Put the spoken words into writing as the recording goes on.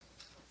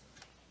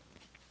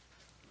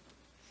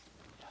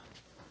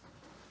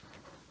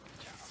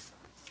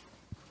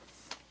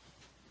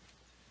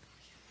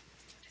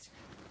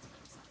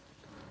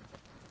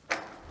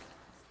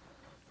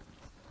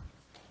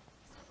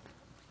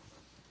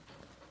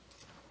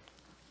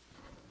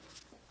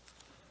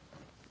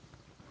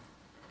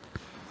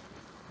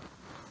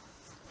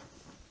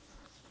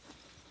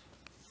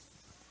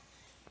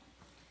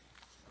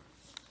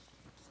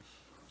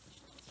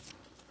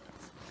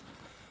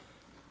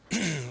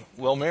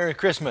Well, Merry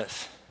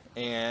Christmas,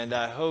 and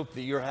I hope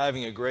that you're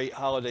having a great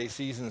holiday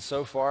season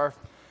so far.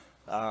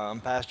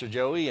 I'm Pastor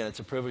Joey, and it's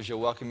a privilege to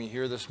welcome you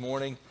here this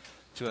morning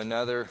to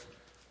another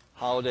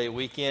holiday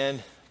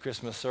weekend,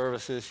 Christmas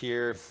services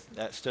here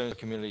at Stone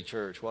Community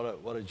Church.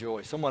 What a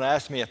joy. Someone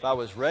asked me if I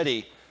was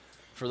ready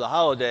for the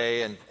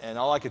holiday, and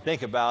all I could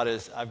think about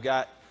is I've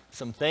got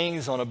some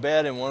things on a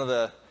bed in one of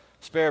the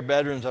spare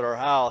bedrooms at our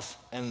house,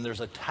 and there's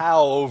a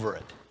towel over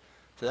it.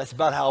 So that's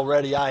about how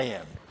ready I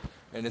am.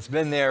 And it's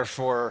been there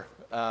for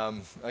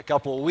a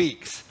couple of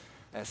weeks.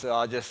 And so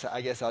I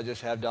guess I'll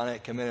just have Donna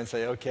come in and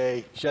say,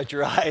 okay, shut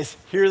your eyes.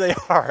 Here they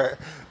are.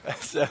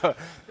 So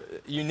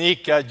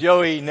unique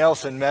Joey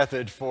Nelson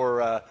method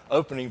for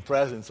opening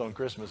presents on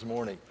Christmas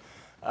morning.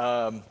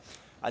 I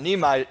need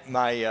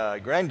my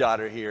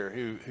granddaughter here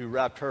who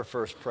wrapped her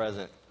first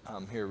present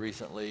here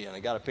recently, and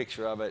I got a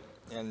picture of it.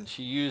 And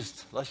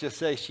let's just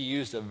say she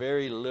used a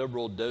very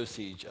liberal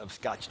dosage of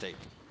Scotch tape.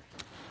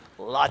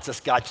 Lots of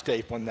Scotch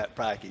tape on that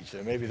package,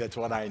 so maybe that's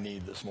what I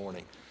need this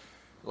morning.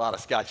 A lot of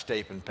Scotch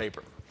tape and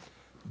paper.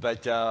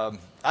 But I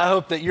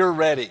hope that you're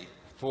ready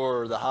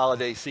for the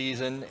holiday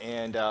season,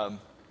 and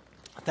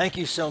thank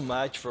you so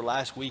much for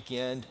last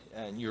weekend,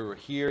 and you were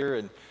here,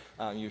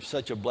 and you're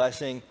such a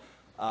blessing.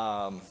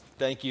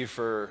 Thank you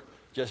for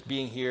just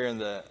being here and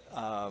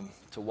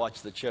to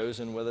watch The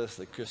Chosen with us,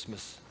 the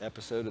Christmas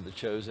episode of The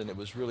Chosen. It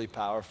was really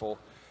powerful.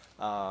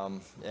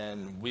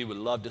 And we would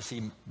love to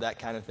see that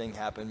kind of thing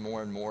happen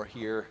more and more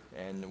here,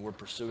 and we're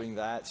pursuing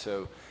that.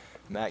 So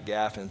Matt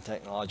Gaff and the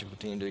technological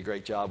team did a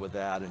great job with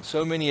that. And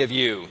so many of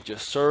you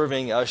just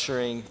serving,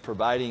 ushering,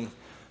 providing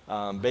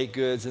baked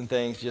goods and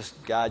things.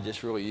 God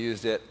just really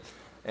used it.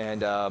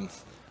 And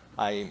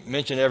I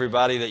mentioned to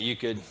everybody that you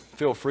could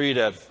feel free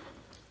to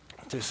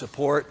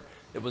support.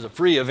 It was a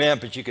free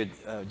event, but you could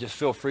just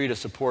feel free to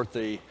support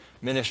the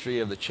ministry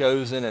of The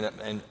Chosen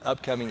and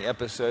upcoming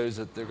episodes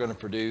that they're going to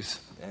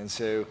produce. And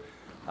so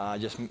I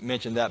just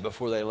mentioned that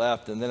before they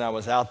left. And then I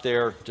was out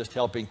there just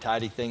helping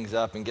tidy things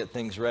up and get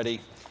things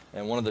ready.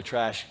 And one of the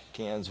trash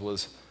cans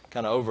was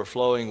kind of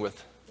overflowing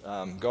with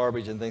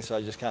garbage and things. So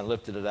I just kind of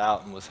lifted it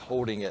out and was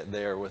holding it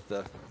there with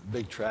the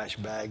big trash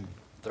bag,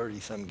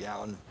 30-some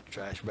gallon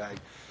trash bag,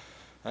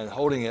 and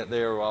holding it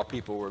there while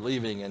people were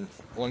leaving. And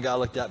one guy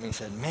looked at me and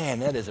said, "Man,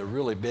 that is a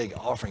really big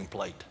offering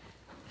plate."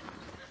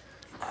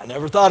 I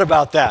never thought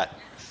about that.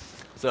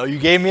 So you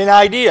gave me an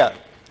idea.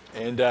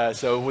 And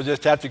so we'll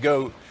just have to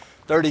go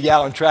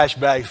 30-gallon trash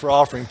bags for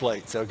offering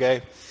plates,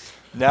 okay?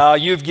 Now,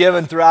 you've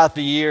given throughout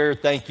the year.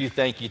 Thank you,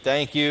 thank you,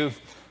 thank you.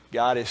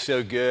 God is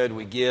so good.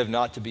 We give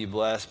not to be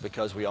blessed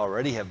because we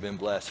already have been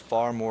blessed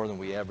far more than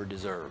we ever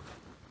deserve.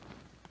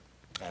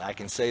 And I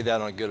can say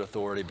that on good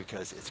authority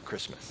because it's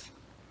Christmas.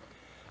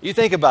 You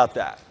think about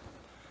that.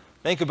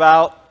 Think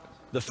about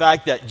the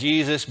fact that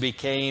Jesus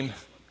became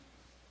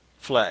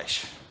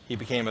flesh. He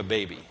became a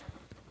baby.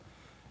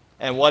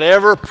 And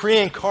whatever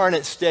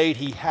pre-incarnate state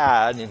he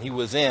had and he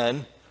was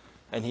in,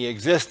 and he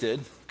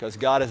existed, because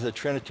God is a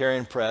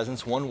Trinitarian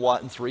presence, one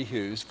what and three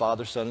who's,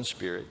 Father, Son, and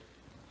Spirit.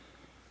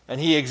 And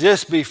he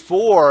exists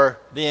before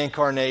the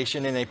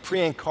incarnation in a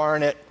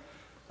pre-incarnate,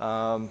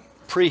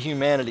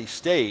 pre-humanity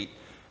state.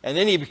 And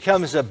then he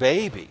becomes a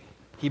baby.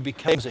 He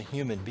becomes a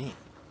human being.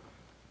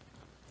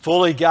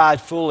 Fully God,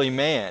 fully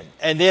man.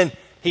 And then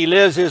he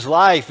lives his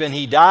life and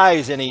he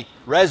dies and he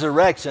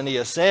resurrects and he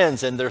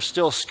ascends, and there's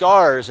still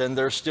scars and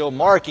there's still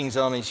markings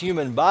on his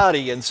human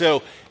body. And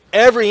so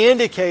every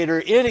indicator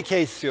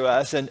indicates to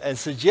us and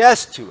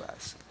suggests to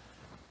us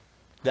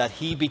that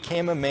he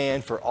became a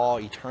man for all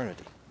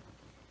eternity.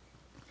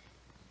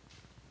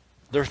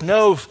 There's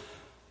no,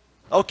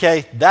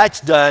 okay,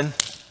 that's done.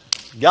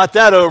 Got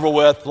that over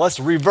with. Let's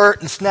revert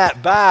and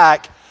snap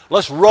back.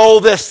 Let's roll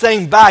this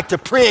thing back to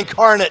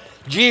pre-incarnate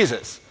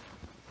Jesus.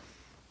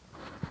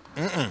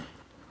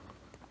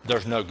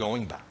 There's no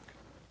going back.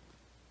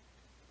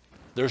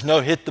 There's no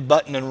hit the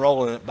button and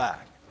rolling it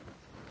back.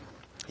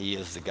 He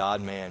is the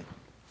God-man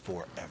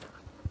forever.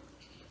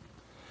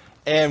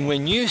 And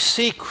when you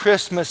see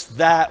Christmas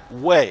that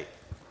way,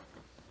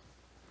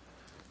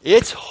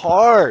 it's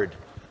hard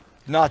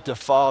not to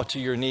fall to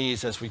your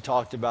knees, as we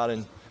talked about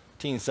in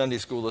Teen Sunday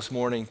School this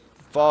morning.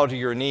 Fall to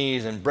your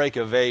knees and break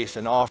a vase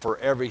and offer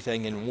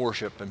everything in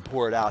worship and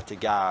pour it out to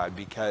God,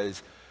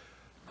 because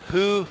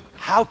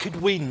how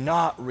could we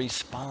not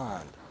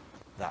respond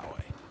that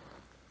way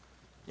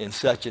with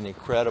such an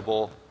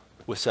incredible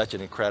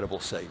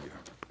Savior?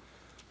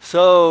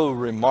 So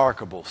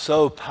remarkable,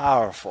 so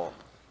powerful.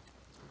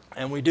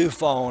 And we do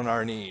fall on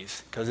our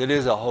knees because it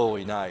is a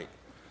holy night.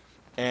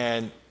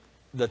 And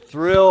the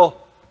thrill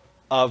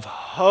of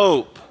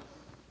hope,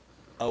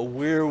 a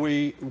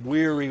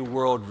weary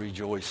world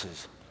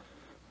rejoices.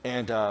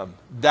 And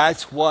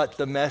that's what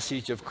the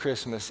message of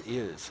Christmas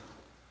is.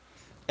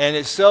 And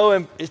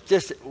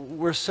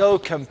we're so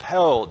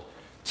compelled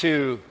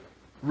to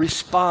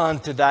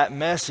respond to that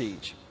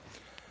message.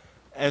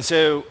 And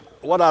so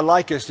what I'd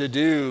like us to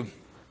do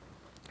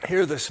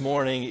here this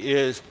morning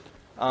is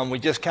we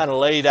just kind of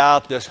laid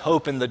out this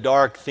hope in the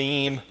dark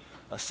theme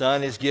A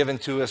son is given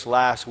to us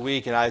last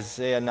week in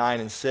Isaiah 9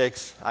 and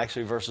 6,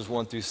 actually verses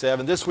 1 through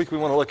 7. This week we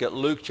want to look at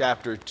Luke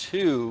chapter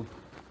 2,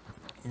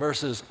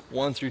 verses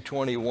 1 through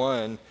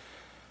 21.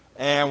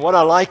 And what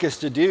I'd like us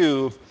to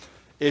do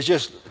is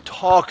just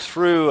talk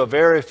through a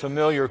very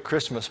familiar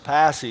Christmas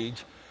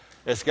passage.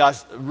 It's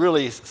got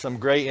really some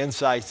great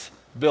insights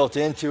built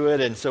into it,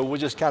 and so we'll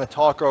just kind of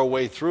talk our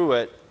way through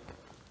it.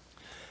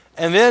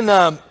 And then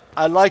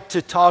I'd like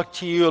to talk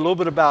to you a little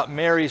bit about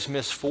Mary's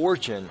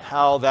misfortune,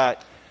 how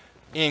that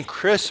in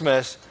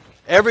Christmas,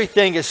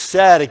 everything is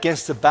set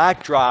against the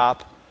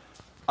backdrop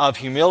of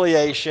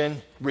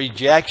humiliation,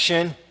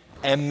 rejection,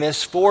 and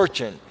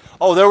misfortune.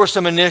 Oh, there was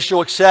some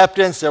initial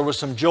acceptance, there was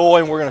some joy,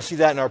 and we're going to see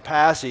that in our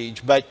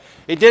passage, but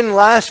it didn't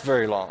last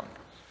very long.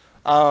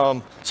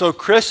 So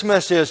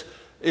Christmas is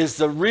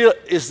the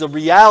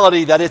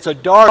reality that it's a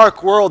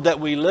dark world that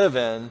we live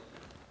in,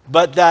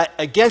 but that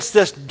against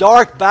this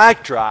dark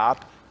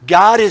backdrop,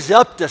 God is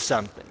up to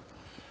something.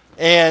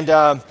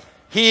 And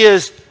He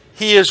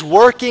is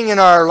working in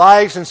our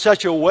lives in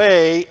such a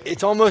way,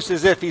 it's almost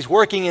as if He's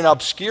working in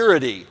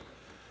obscurity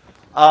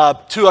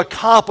to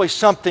accomplish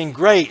something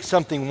great,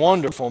 something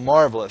wonderful,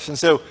 marvelous. And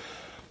so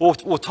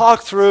we'll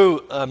talk through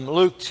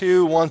Luke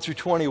 2, 1 through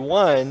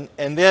 21,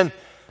 and then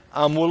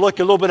we'll look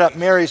a little bit at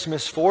Mary's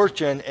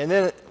misfortune, and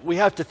then we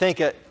have to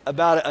think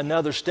about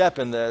another step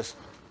in this,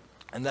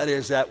 and that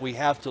is that we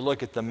have to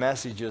look at the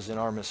messages in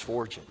our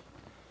misfortune.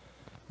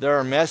 There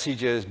are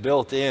messages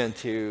built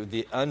into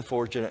the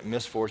unfortunate,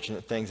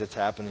 misfortunate things that's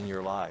happened in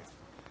your life.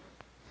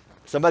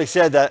 Somebody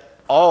said that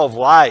all of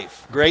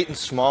life, great and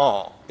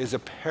small, is a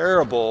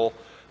parable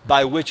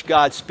by which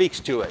God speaks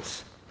to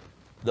us.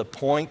 The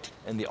point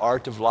and the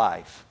art of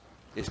life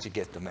is to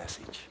get the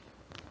message.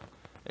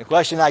 And the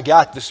question I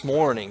got this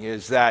morning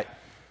is that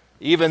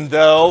even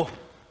though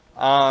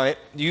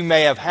you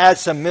may have had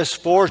some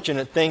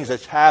misfortunate things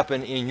that's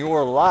happened in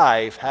your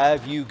life,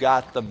 have you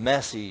got the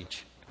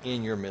message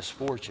in your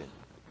misfortune?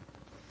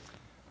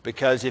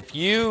 Because if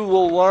you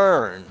will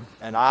learn,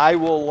 and I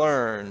will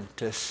learn,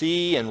 to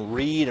see and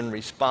read and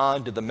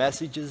respond to the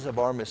messages of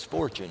our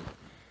misfortune,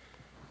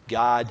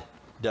 God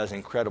does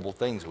incredible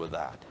things with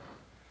that.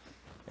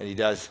 And He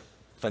does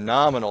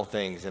phenomenal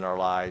things in our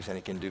lives, and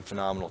He can do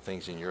phenomenal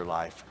things in your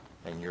life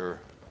and your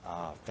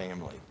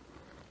family.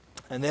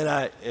 And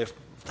then if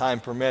time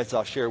permits,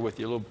 I'll share with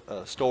you a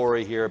little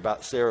story here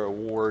about Sarah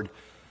Ward,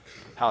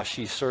 how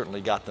she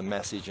certainly got the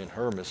message in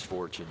her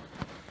misfortune.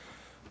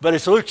 But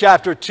it's Luke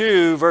chapter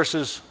 2,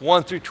 verses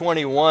 1 through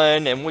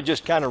 21, and we'll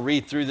just kind of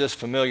read through this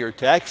familiar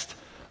text.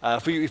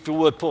 If you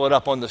would pull it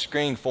up on the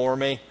screen for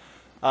me.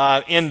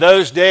 In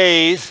those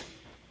days,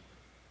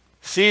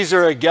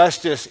 Caesar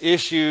Augustus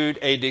issued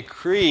a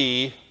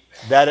decree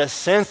that a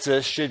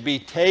census should be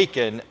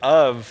taken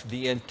of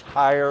the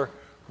entire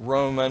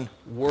Roman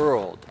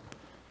world.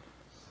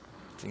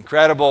 It's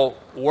incredible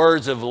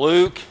words of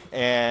Luke,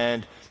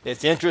 and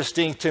it's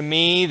interesting to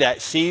me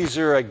that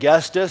Caesar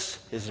Augustus,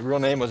 his real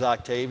name was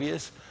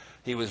Octavius,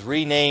 he was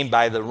renamed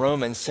by the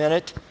Roman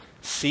Senate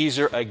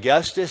Caesar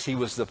Augustus. He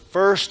was the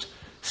first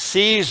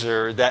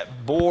Caesar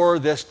that bore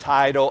this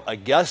title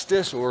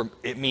Augustus, or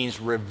it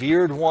means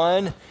revered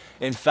one.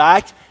 In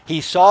fact,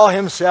 he saw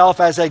himself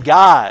as a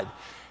god.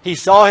 He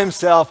saw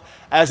himself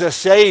as a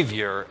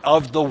savior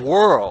of the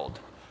world.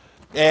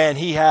 And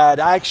he had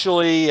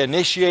actually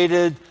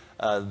initiated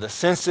the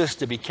census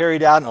to be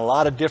carried out in a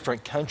lot of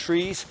different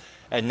countries.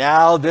 And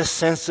now this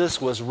census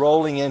was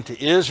rolling into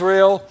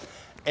Israel.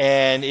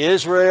 And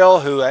Israel,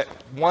 who at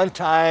one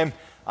time,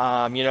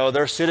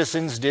 their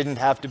citizens didn't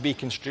have to be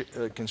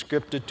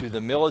conscripted to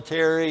the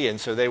military, and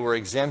so they were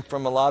exempt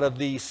from a lot of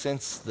the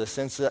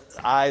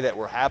censi that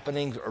were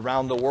happening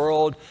around the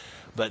world.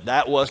 But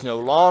that was no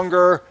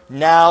longer.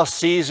 Now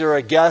Caesar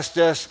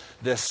Augustus,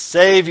 the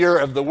savior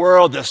of the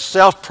world, the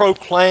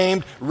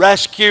self-proclaimed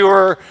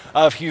rescuer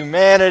of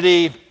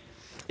humanity,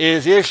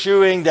 is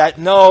issuing that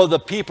no, the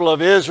people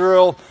of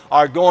Israel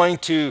are going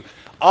to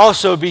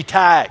also be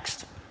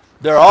taxed.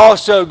 They're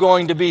also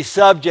going to be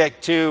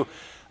subject to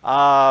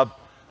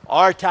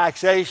our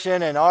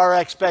taxation and our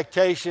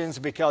expectations,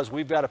 because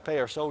we've got to pay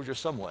our soldiers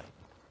some way.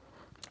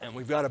 And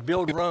we've got to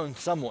build our own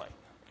some way.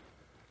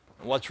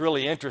 And what's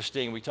really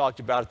interesting, we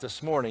talked about it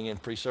this morning in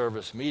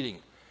pre-service meeting.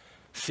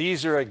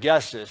 Caesar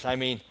Augustus,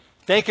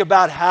 think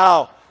about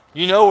how,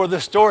 you know where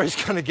the story's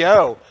going to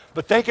go,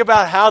 but think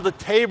about how the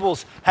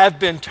tables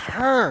have been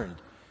turned.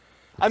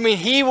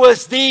 He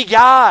was the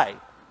guy.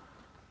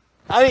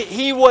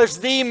 He was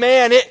the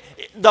man.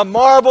 The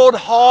marbled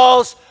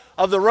halls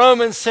of the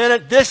Roman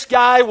Senate, this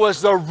guy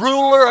was the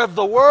ruler of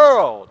the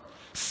world.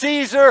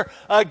 Caesar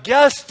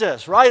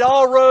Augustus, right?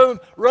 All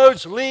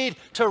roads lead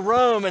to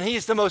Rome, and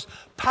he's the most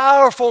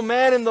powerful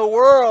man in the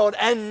world.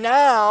 And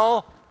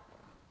now,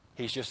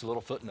 he's just a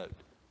little footnote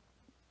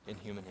in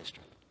human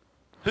history.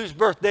 Whose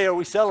birthday are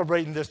we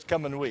celebrating this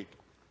coming week?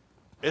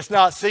 It's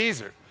not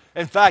Caesar.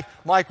 In fact,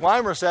 Mike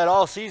Weimer said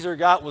all Caesar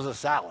got was a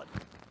salad.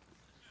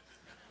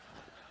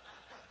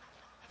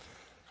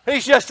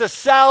 He's just a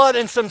salad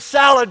and some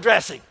salad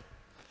dressing.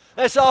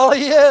 That's all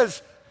he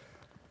is.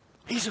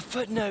 He's a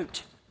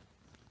footnote.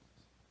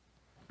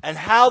 and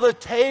how the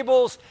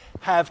tables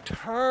have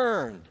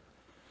turned.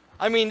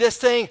 I mean, this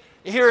thing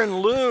here in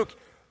Luke,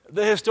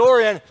 the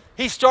historian,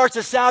 he starts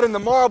us out in the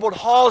marbled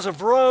halls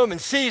of Rome and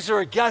Caesar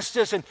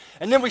Augustus, and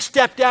then we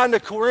step down to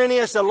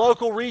Quirinius, a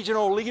local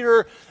regional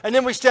leader, and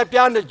then we step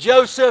down to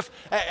Joseph,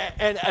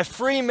 and a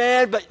free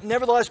man, but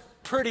nevertheless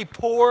pretty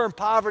poor and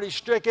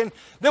poverty-stricken.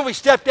 Then we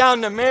step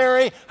down to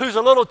Mary, who's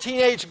a little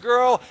teenage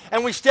girl,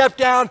 and we step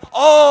down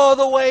all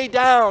the way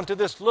down to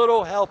this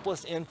little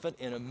helpless infant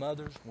in a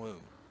mother's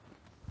womb.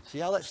 See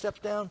how that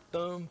steps down?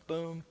 Boom,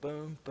 boom,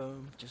 boom,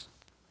 boom. Just,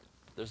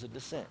 there's a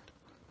descent.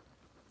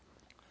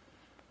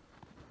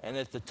 And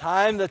at the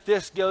time that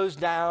this goes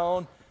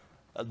down,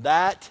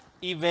 that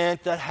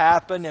event that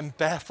happened in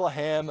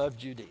Bethlehem of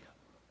Judea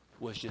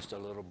was just a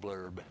little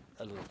blurb,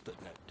 a little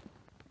footnote.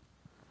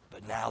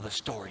 But now the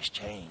story's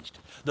changed.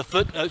 The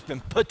footnote's been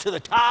put to the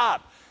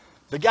top.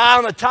 The guy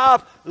on the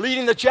top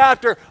leading the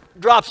chapter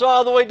drops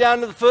all the way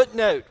down to the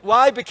footnote.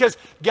 Why? Because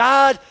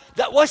God,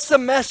 what's the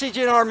message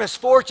in our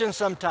misfortune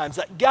sometimes?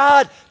 That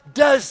God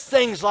does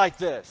things like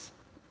this.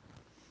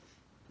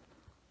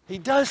 He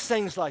does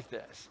things like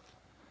this.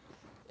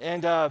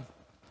 And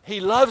He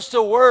loves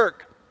to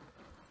work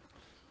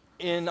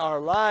in our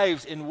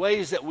lives in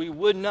ways that we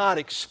would not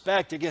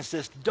expect against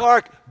this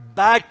dark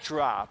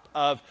backdrop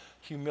of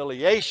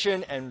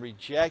humiliation and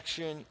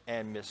rejection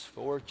and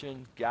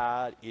misfortune.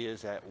 God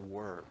is at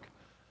work.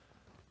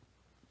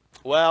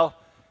 Well,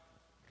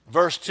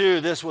 verse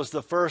 2, this was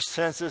the first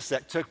census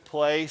that took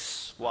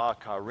place while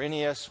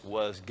Quirinius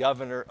was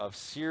governor of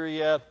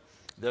Syria.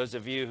 Those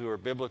of you who are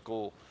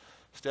biblical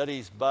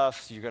studies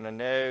buffs, you're going to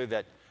know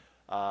that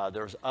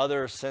there's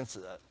other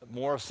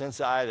more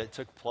censi that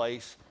took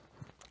place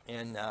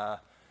in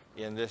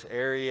this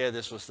area.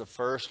 This was the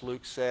first,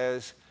 Luke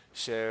says.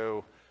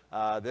 So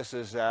this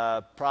is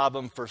a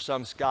problem for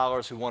some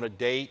scholars who want to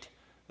date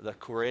the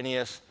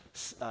Quirinius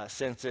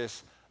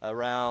census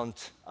around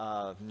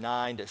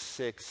 9 to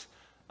 6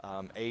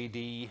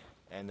 A.D.,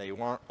 and they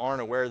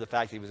aren't aware of the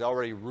fact that he was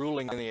already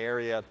ruling in the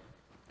area,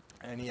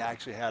 and he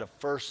actually had a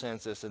first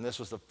census, and this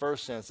was the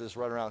first census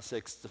right around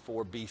 6 to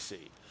 4 B.C.,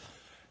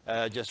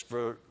 just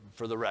for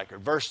the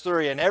record. Verse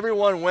 3, and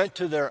everyone went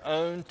to their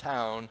own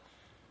town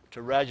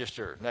to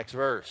register. Next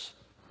verse.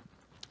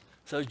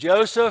 So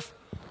Joseph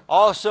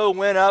also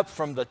went up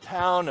from the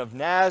town of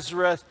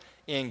Nazareth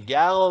in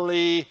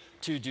Galilee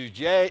to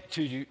Judea,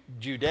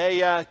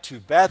 to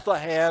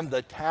Bethlehem,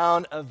 the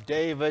town of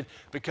David,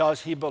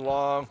 because he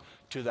belonged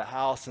to the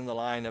house and the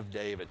line of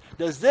David.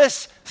 Does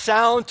this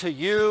sound to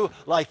you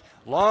like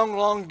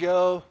long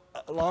ago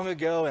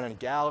in a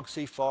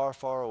galaxy far,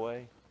 far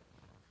away?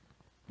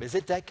 Is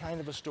it that kind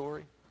of a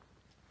story?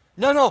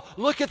 No.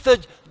 Look at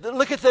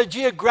the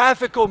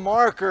geographical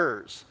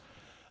markers.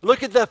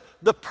 Look at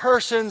the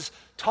persons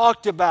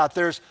talked about.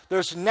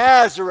 There's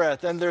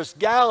Nazareth, and there's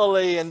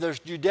Galilee, and there's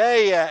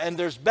Judea, and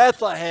there's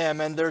Bethlehem,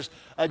 and there's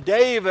a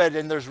David,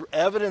 and there's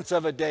evidence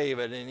of a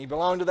David, and he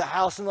belonged to the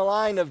house and the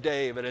line of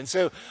David. And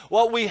so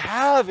what we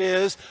have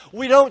is,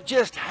 we don't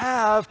just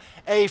have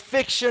a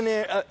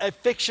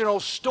fictional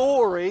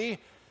story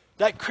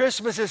that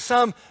Christmas is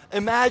some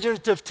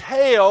imaginative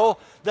tale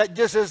that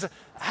just has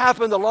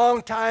happened a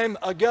long time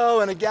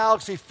ago in a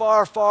galaxy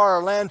far, far,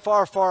 or land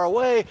far, far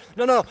away.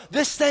 No.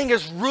 This thing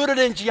is rooted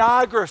in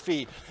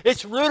geography.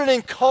 It's rooted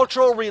in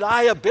cultural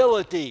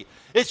reliability.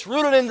 It's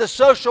rooted in the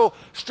social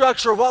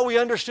structure of what we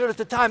understood at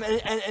the time.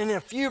 And in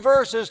a few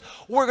verses,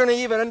 we're going to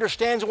even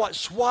understand what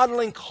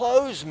swaddling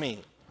clothes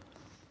mean.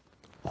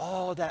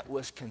 All that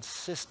was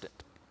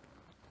consistent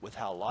with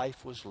how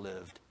life was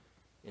lived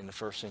in the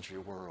first century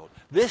world.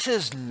 This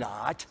is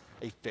not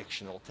a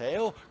fictional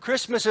tale.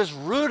 Christmas is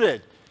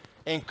rooted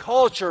in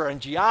culture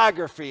and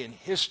geography and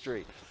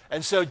history.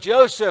 And so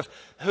Joseph,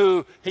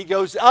 he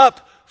goes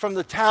up from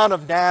the town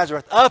of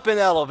Nazareth, up in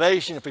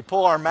elevation. If we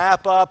pull our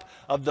map up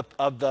of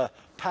the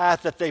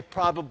path that they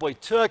probably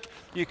took,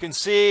 you can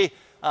see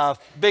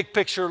big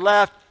picture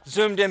left,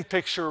 zoomed in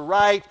picture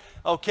right.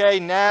 Okay,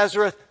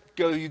 Nazareth,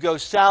 you go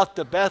south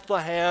to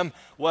Bethlehem.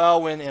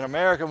 Well, in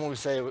America, when we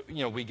say,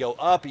 we go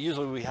up,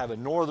 usually we have a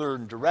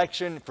northern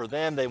direction. For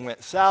them, they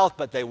went south,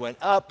 but they went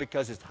up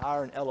because it's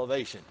higher in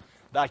elevation.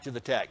 Back to the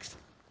text.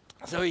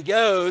 So he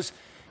goes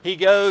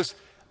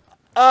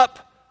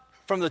up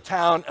from the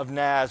town of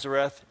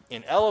Nazareth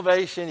in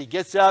elevation. He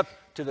gets up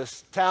to the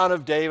town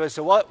of David.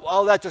 So what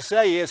all that to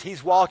say is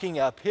he's walking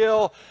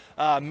uphill.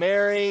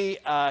 Mary,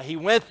 he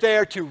went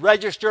there to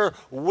register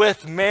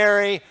with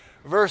Mary.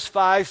 Verse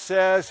 5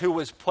 says, who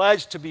was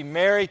pledged to be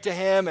married to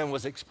him and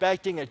was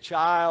expecting a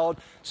child.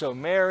 So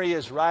Mary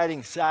is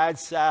riding side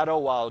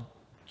saddle while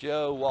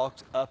Joe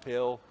walks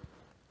uphill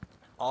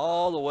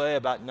all the way,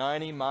 about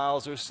 90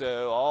 miles or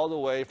so, all the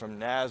way from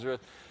Nazareth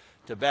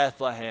to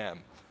Bethlehem.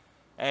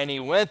 And he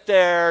went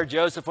there,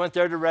 Joseph went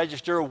there to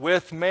register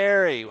with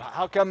Mary.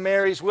 How come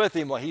Mary's with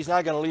him? Well, he's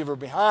not going to leave her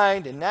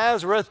behind in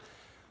Nazareth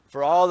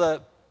for all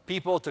the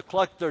people to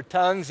cluck their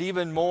tongues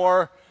even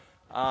more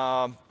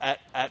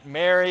at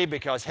Mary,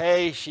 because,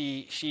 hey,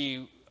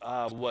 she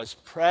was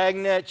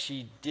pregnant.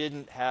 She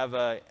didn't have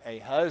a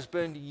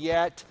husband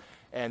yet,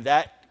 and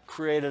that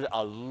created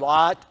a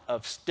lot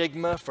of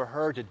stigma for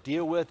her to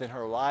deal with in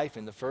her life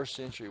in the first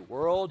century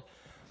world.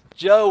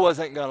 Joe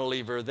wasn't going to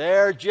leave her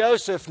there.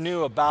 Joseph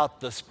knew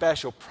about the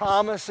special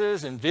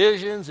promises and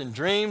visions and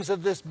dreams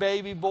of this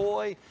baby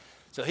boy,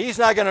 so he's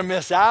not going to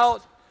miss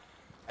out.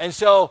 And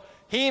so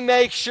he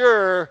makes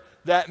sure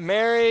that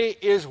Mary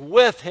is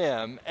with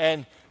him,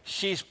 and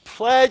she's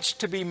pledged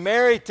to be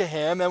married to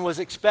him and was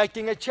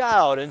expecting a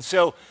child. And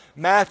so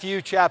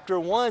Matthew chapter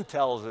 1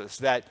 tells us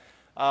that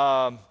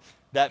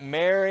that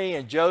Mary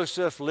and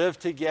Joseph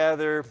lived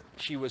together.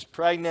 She was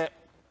pregnant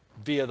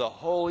via the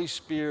Holy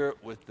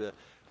Spirit with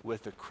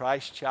the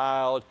Christ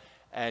child,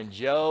 and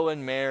Joe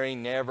and Mary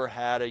never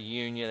had a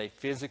union, a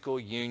physical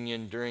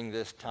union during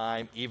this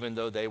time, even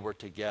though they were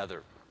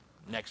together.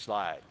 Next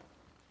slide.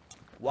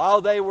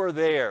 While they were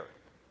there,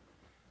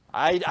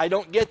 I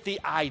don't get the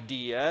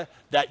idea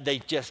that they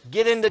just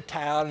get into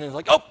town and it's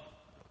like, oh,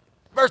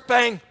 birth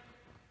pain.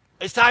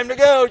 It's time to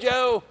go,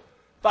 Joe.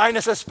 Find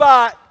us a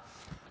spot.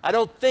 I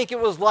don't think it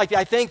was like that.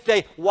 I think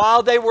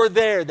while they were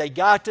there, they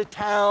got to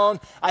town.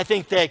 I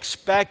think they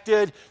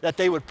expected that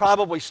they would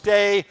probably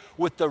stay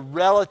with the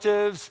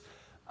relatives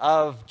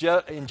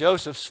in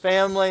Joseph's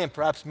family and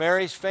perhaps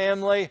Mary's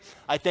family.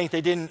 I think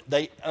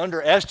they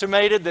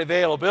underestimated the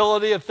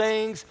availability of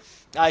things.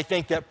 I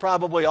think that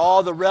probably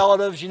all the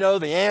relatives, the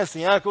aunts,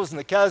 the uncles, and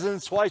the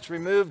cousins, twice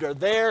removed, are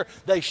there.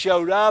 They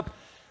showed up.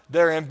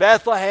 They're in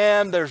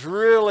Bethlehem. There's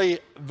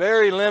really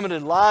very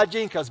limited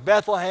lodging because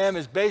Bethlehem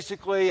is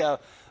basically a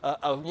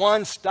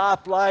one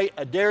stoplight,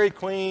 a Dairy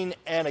Queen,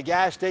 and a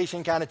gas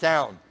station kind of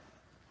town.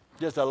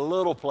 Just a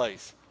little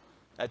place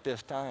at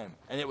this time.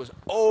 And it was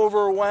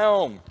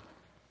overwhelmed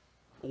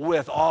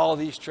with all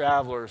these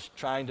travelers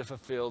trying to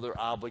fulfill their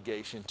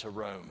obligation to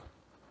Rome.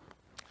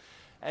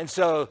 And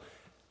so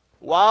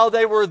while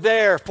they were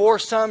there for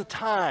some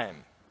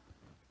time,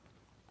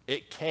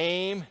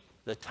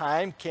 the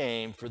time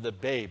came for the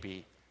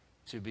baby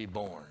to be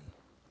born.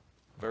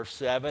 Verse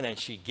 7, and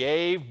she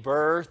gave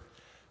birth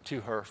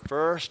to her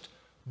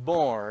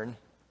firstborn,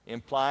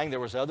 implying there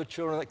was other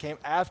children that came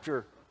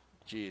after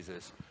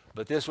Jesus.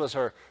 But this was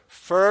her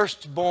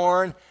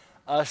firstborn,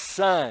 a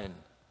son.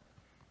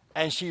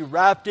 And she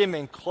wrapped him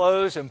in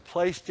clothes and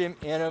placed him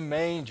in a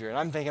manger. And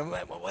I'm thinking,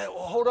 wait,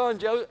 hold on,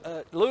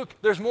 Luke,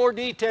 there's more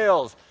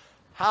details.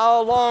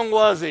 How long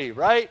was he,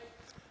 right?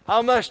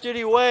 How much did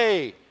he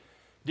weigh?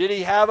 Did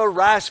he have a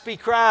raspy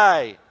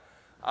cry?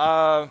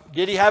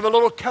 Did he have a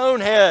little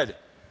cone head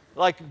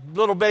like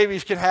little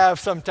babies can have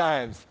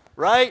sometimes,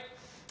 right?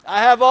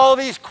 I have all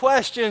these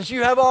questions.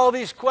 You have all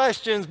these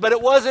questions, but it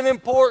wasn't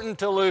important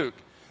to Luke.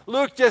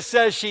 Luke just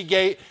says she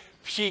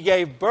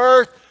gave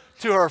birth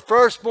to her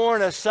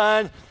firstborn, a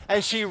son,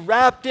 and she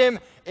wrapped him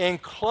in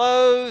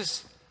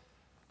clothes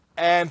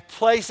and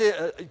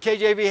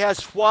KJV has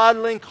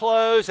swaddling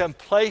clothes, and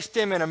placed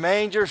him in a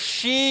manger.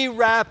 She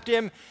wrapped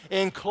him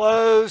in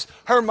clothes.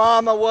 Her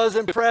mama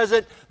wasn't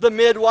present. The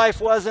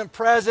midwife wasn't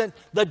present.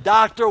 The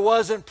doctor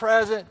wasn't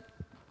present.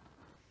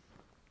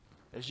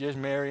 It's just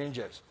Mary and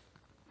Joseph.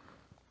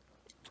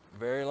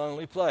 Very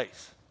lonely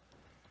place.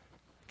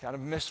 Kind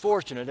of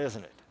misfortunate,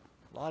 isn't it?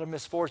 A lot of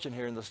misfortune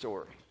here in the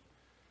story.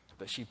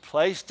 But she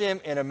placed him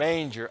in a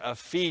manger, a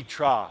feed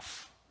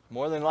trough.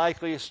 More than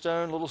likely a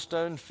little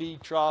stone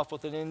feed trough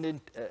with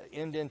an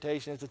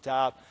indentation at the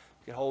top.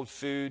 It could hold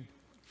food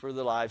for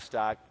the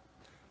livestock.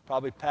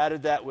 Probably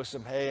padded that with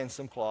some hay and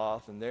some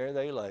cloth, and there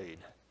they laid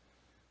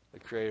the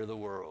Creator of the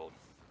world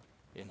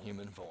in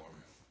human form.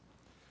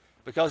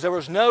 Because there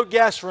was no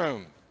guest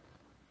room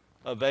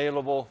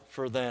available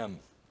for them.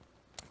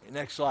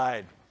 Next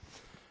slide.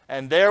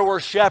 And there were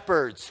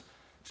shepherds.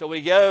 So we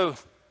go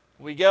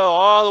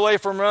all the way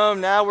from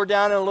Rome. Now we're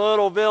down in a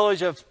little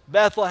village of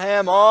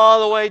Bethlehem,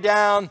 all the way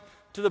down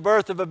to the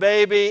birth of a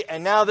baby.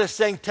 And now this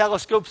thing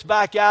telescopes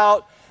back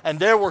out, and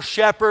there were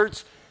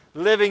shepherds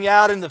living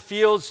out in the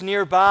fields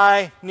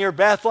nearby, near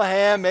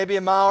Bethlehem, maybe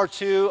a mile or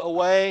two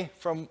away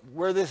from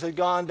where this had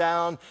gone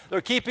down.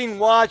 They're keeping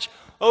watch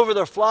over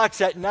their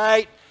flocks at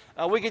night.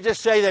 We could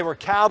just say they were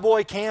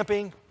cowboy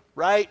camping,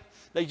 right?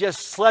 They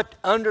just slept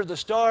under the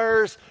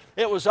stars.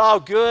 It was all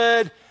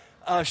good.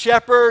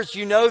 Shepherds,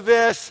 you know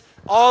this.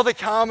 All the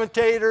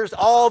commentators,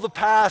 all the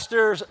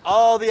pastors,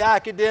 all the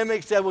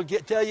academics that will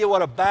tell you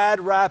what a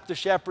bad rap the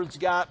shepherds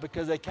got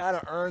because they kind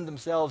of earned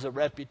themselves a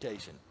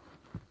reputation.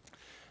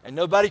 And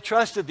nobody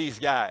trusted these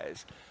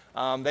guys.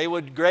 They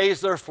would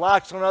graze their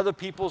flocks on other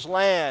people's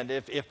land.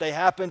 If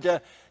the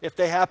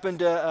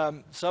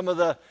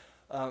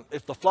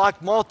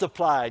flock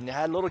multiplied and they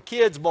had little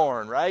kids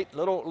born, right?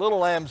 Little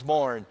lambs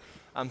born.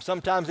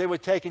 Sometimes they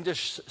would take and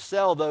just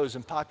sell those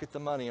and pocket the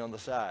money on the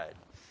side.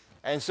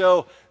 And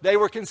so they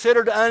were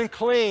considered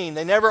unclean.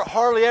 They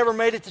hardly ever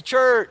made it to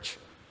church,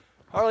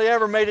 hardly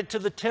ever made it to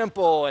the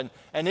temple.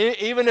 And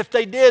even if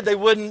they did, they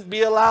wouldn't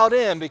be allowed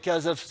in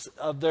because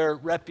of their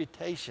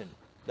reputation.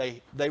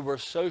 They were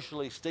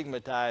socially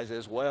stigmatized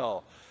as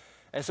well.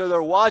 And so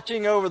they're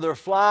watching over their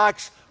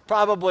flocks,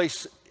 probably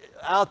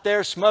out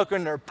there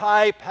smoking their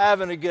pipe,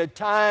 having a good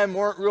time,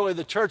 weren't really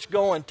the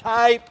church-going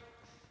type,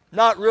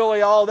 not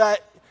really all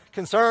that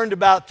concerned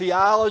about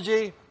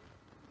theology.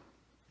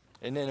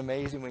 Isn't it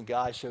amazing when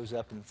God shows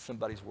up in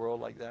somebody's world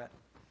like that?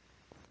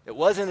 It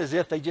wasn't as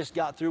if they just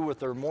got through with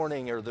their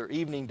morning or their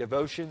evening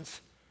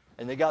devotions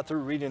and they got through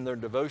reading their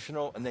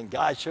devotional and then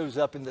God shows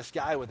up in the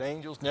sky with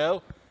angels.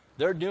 No,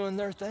 they're doing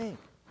their thing.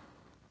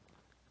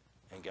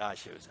 And God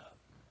shows up.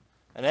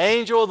 An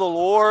angel of the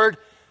Lord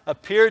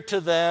appeared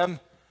to them,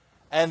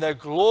 and the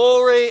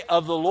glory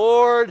of the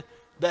Lord,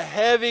 the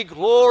heavy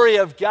glory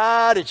of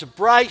God, it's a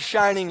bright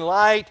shining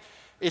light.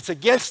 It's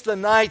against the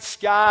night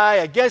sky,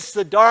 against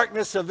the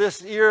darkness of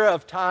this era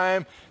of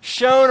time,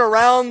 shone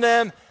around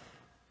them,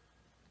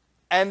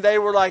 and they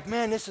were like,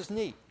 man, this is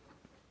neat.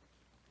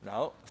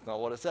 No, that's not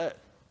what it said.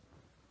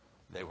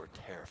 They were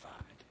terrified.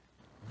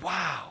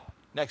 Wow.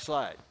 Next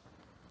slide.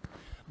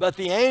 But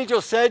the angel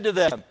said to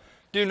them,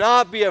 do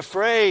not be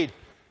afraid.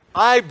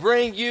 I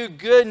bring you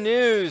good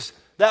news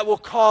that will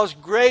cause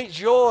great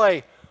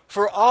joy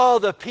for all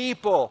the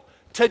people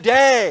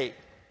today.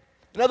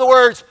 In other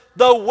words,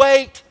 the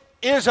wait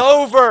is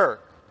over.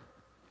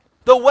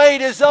 The wait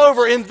is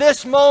over. In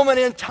this moment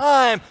in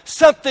time,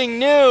 something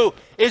new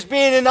is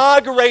being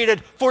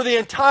inaugurated for the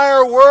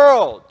entire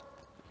world.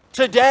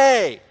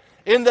 Today,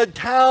 in the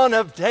town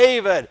of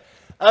David,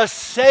 a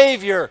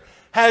Savior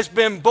has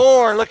been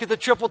born. Look at the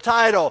triple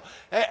title.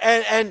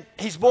 And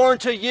He's born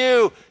to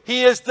you.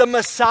 He is the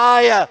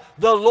Messiah,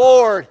 the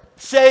Lord,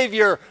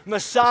 Savior,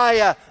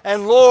 Messiah,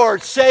 and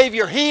Lord,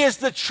 Savior. He is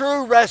the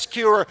true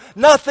rescuer,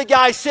 not the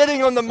guy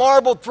sitting on the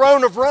marble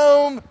throne of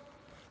Rome.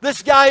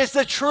 This guy is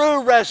the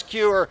true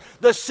rescuer,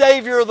 the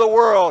Savior of the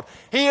world.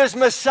 He is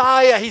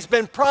Messiah. He's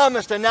been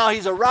promised and now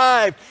He's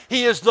arrived.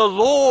 He is the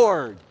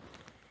Lord.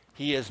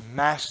 He is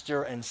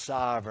Master and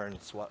Sovereign.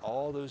 It's what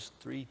all those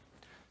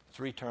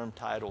three-term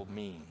title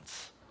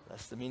means.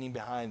 That's the meaning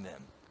behind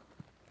them.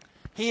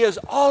 He is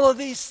all of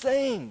these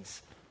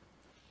things.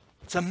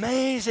 It's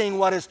amazing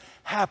what has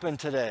happened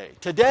today.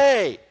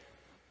 Today,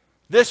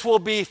 this will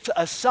be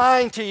a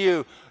sign to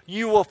you.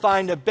 You will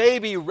find a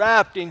baby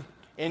wrapped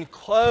in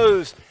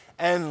clothes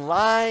and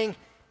lying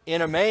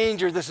in a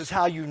manger. This is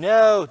how you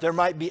know. There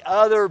might be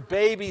other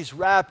babies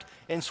wrapped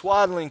in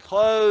swaddling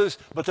clothes,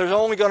 but there's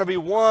only going to be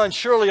one.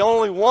 Surely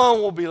only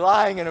one will be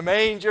lying in a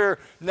manger.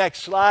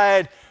 Next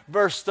slide.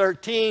 Verse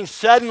 13,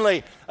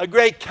 suddenly a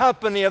great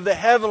company of the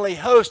heavenly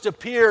host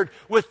appeared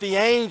with the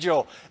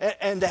angel.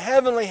 And the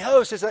heavenly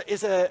host is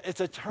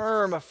a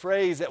term, a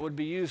phrase that would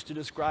be used to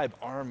describe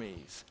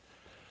armies.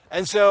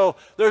 And so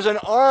there's an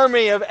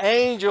army of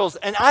angels,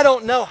 and I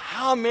don't know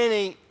how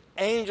many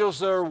angels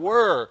there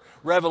were.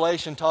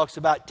 Revelation talks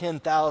about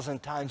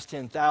 10,000 times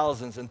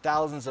 10,000s and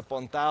thousands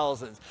upon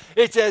thousands.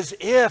 It's as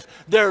if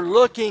they're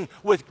looking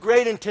with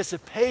great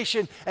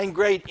anticipation and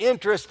great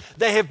interest.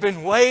 They have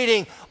been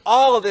waiting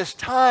all of this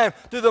time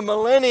through the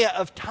millennia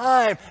of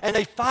time, and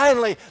they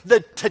finally,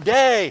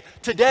 today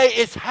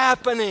it's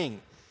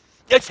happening.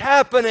 It's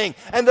happening.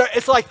 And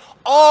it's like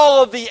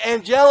all of the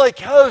angelic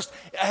host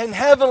and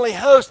heavenly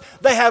host,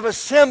 they have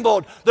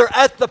assembled. They're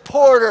at the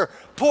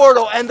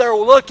portal and they're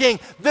looking.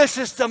 This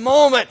is the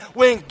moment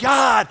when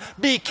God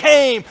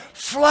became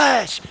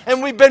flesh.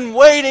 And we've been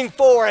waiting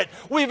for it.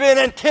 We've been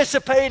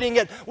anticipating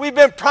it. We've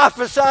been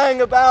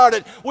prophesying about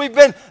it. We've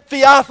been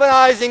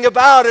theophanizing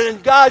about it.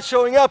 And God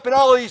showing up in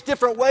all of these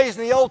different ways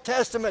in the Old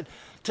Testament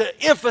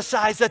to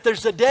emphasize that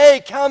there's a day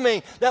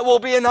coming that will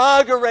be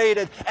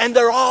inaugurated, and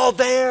they're all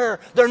there.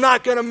 They're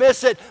not going to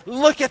miss it.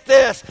 Look at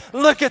this.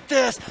 Look at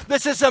this.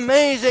 This is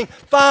amazing.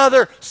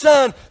 Father,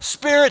 Son,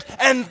 Spirit,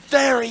 and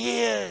there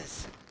He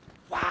is.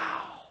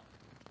 Wow.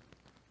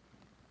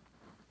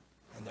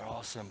 And they're all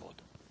assembled.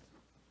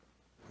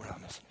 We're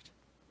not missing it.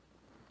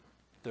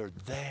 They're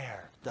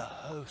there, the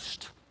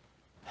host,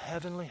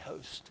 heavenly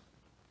host.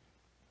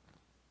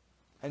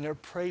 And they're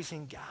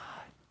praising God.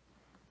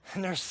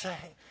 And they're saying,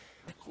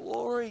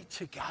 glory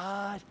to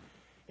God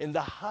in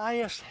the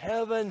highest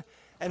heaven,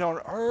 and on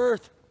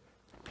earth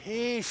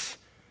peace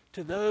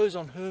to those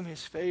on whom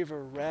His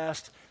favor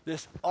rests.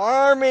 This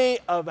army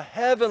of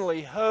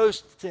heavenly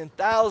hosts,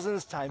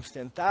 10,000s times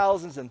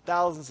 10,000s and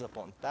thousands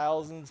upon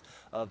thousands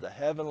of the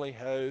heavenly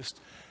host.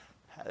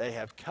 They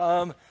have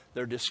come.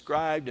 They're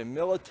described in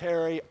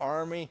military,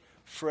 army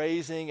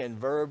phrasing and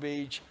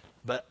verbiage,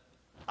 but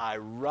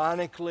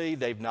ironically,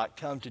 they've not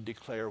come to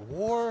declare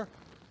war.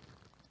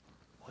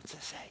 What's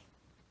it say?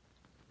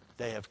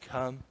 They have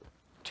come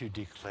to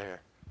declare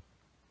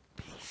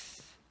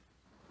peace.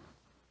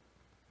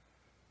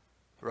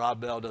 Rob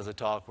Bell does a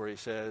talk where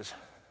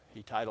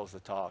he titles the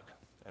talk,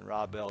 and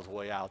Rob Bell's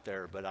way out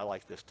there, but I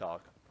like this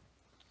talk.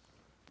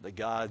 The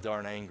gods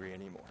aren't angry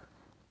anymore.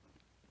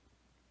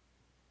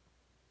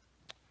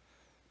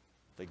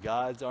 The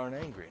gods aren't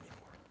angry anymore.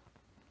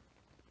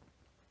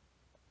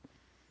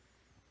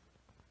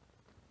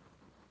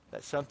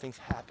 That something's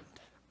happened.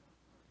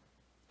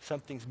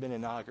 Something's been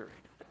inaugurated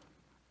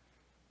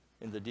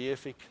in the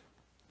deific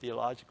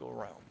theological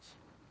realms.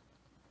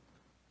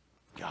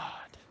 God,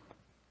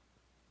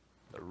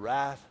 the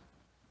wrath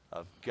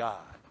of God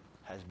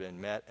has been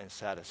met and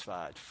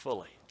satisfied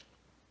fully,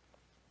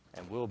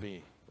 and will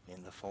be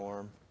in the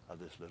form of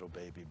this little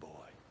baby boy.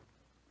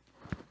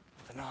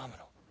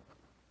 Phenomenal.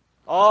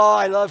 Oh,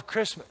 I love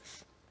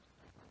Christmas.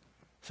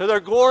 So they're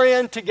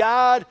glorying to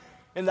God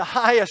in the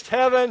highest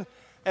heaven,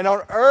 and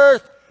on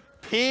earth,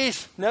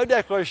 peace, no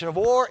declaration of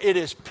war. It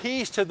is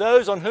peace to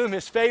those on whom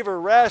his favor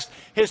rests.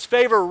 His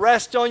favor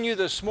rests on you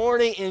this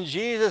morning in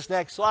Jesus.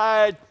 Next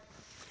slide.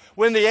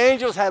 When the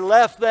angels had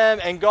left them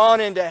and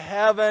gone into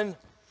heaven,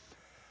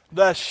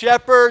 the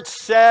shepherds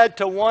said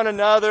to one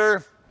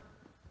another,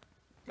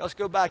 let's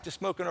go back to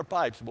smoking our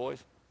pipes,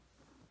 boys.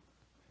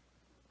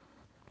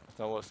 That's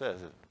not what it says,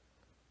 is it?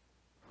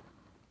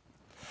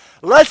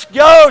 Let's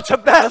go to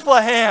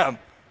Bethlehem.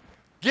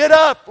 Get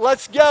up,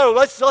 let's go.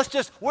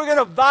 We're going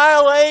to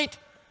violate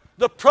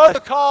the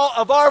protocol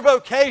of our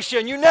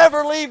vocation. You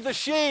never leave the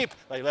sheep.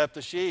 They left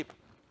the sheep.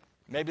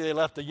 Maybe they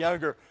left the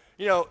younger.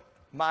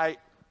 My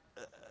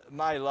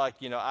luck,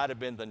 I'd have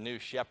been the new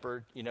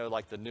shepherd,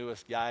 like the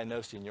newest guy,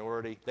 no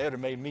seniority. They would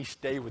have made me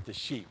stay with the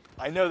sheep.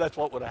 I know that's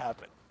what would have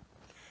happened.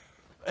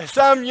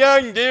 Some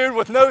young dude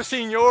with no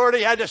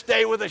seniority had to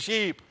stay with the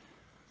sheep.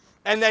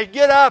 And they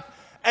get up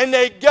and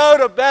they go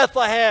to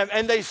Bethlehem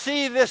and they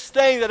see this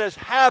thing that has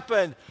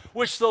happened,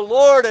 which the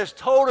Lord has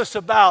told us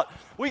about.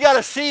 We got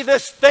to see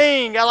this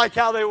thing. I like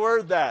how they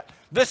word that.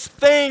 This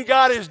thing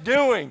God is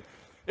doing.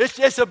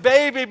 It's a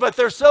baby, but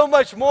there's so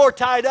much more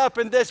tied up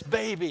in this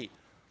baby.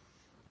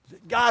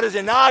 God is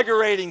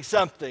inaugurating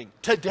something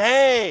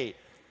today.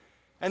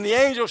 And the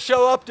angels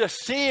show up to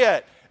see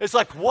it. It's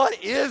like,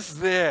 what is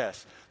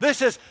this?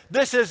 This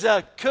is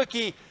a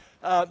cookie.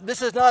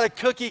 This is not a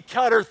cookie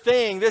cutter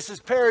thing. This is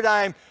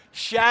paradigm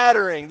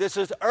shattering. This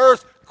is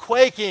earth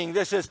quaking.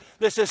 This is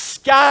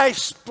sky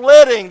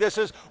splitting. This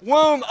is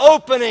womb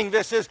opening.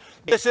 This is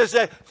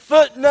a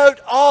footnote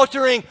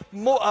altering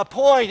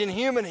point in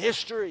human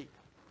history.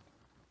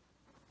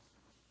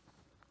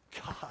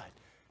 God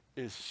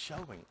is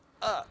showing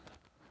up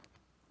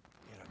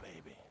in a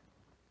baby.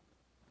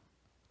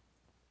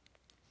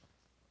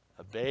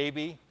 A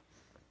baby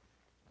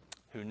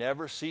who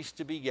never ceased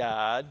to be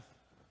God.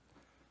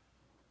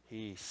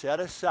 He set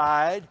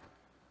aside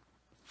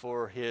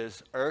for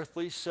his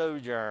earthly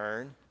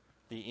sojourn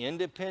the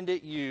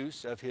independent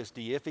use of his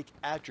deific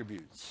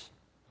attributes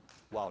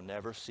while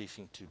never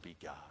ceasing to be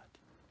God.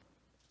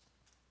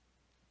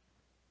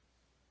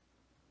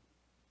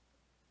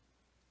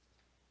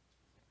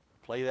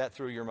 Play that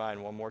through your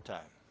mind one more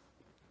time,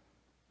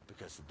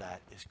 because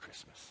that is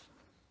Christmas.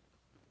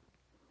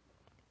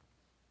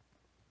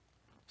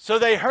 So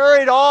they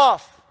hurried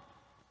off,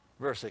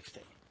 verse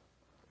 16,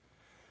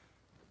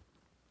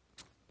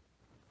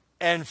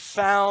 and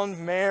found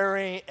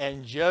Mary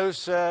and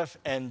Joseph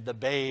and the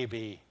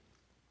baby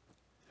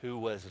who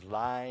was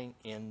lying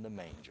in the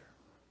manger,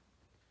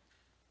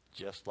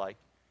 just like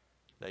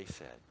they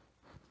said.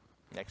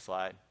 Next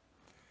slide.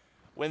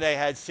 When they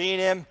had seen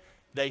him,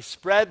 they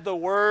spread the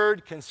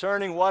word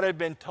concerning what had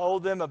been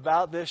told them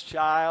about this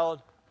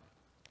child.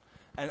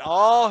 And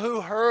all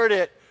who heard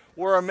it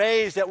were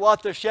amazed at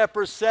what the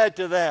shepherds said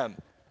to them.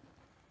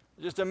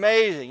 Just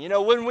amazing.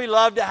 Wouldn't we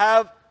love to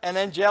have an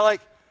angelic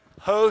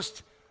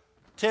host,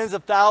 tens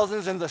of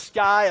thousands in the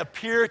sky,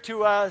 appear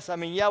to us? I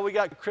mean, yeah, we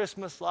got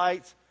Christmas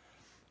lights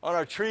on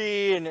our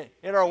tree and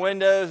in our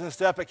windows and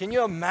stuff, but can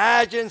you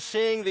imagine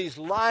seeing these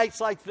lights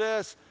like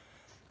this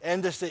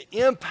and just the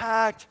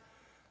impact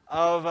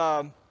of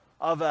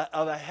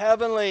a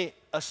heavenly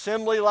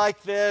assembly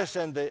like this,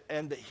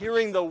 and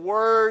hearing the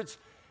words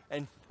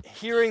and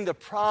hearing the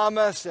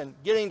promise and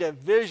getting to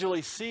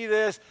visually see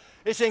this?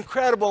 It's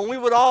incredible, and we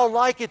would all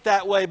like it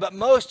that way, but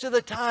most of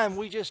the time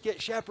we just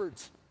get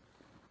shepherds.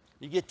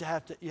 You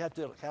have to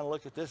kind of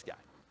look at this guy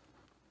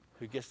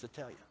who gets to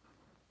tell you,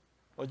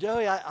 well,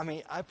 Joey, I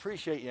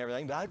appreciate you and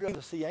everything, but I'd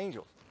rather see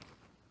angels.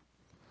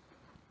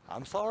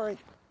 I'm sorry.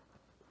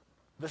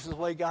 This is the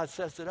way God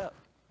sets it up.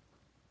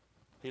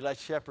 He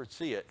lets shepherds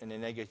see it, and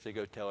then they get to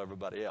go tell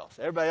everybody else.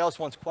 Everybody else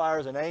wants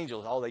choirs and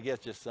angels. All they get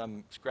is just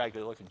some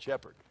scraggly-looking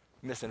shepherd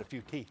missing a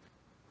few teeth.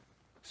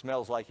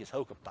 Smells like his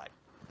hookah pipe.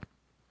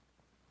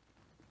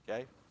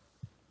 Okay?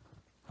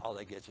 All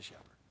they get is a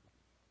shepherd.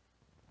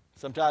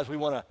 Sometimes we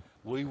want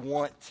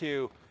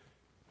to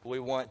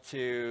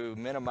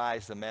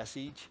minimize the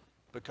message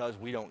because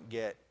we don't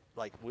get,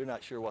 we're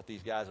not sure what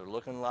these guys are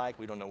looking like.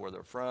 We don't know where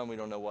they're from. We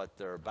don't know what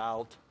they're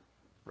about,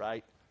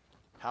 right?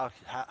 How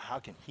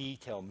can he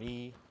tell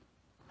me?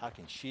 How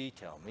can she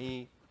tell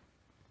me?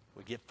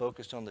 We get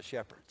focused on the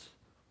shepherds,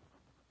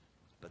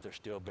 but they're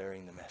still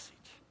bearing the message.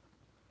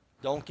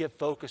 Don't get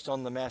focused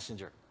on the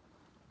messenger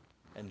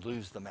and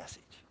lose the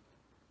message.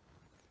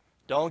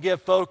 Don't get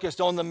focused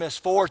on the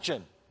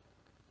misfortune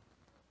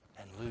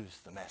and lose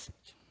the message,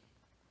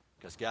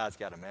 because God's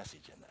got a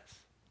message in this.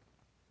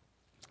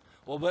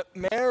 Well, but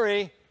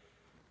Mary,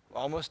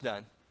 almost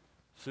done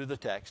through the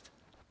text,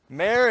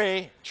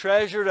 Mary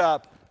treasured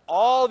up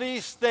all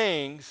these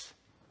things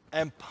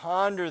and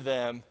pondered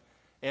them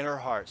in her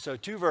heart. So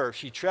 2 verbs.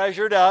 She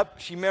treasured up,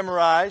 she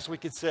memorized, we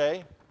could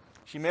say.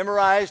 She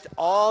memorized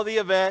all the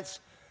events,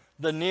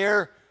 the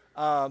near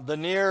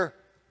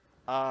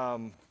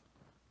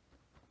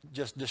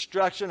just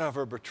destruction of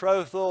her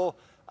betrothal,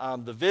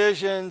 the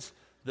visions,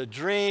 the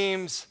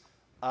dreams,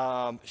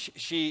 the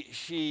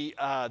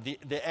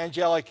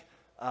angelic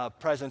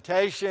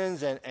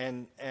presentations,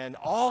 and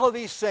all of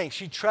these things.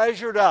 She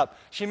treasured up.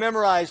 She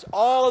memorized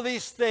all of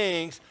these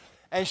things,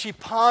 and she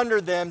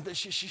pondered them.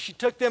 She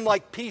took them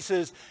like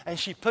pieces, and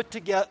she put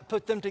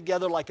them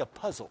together like a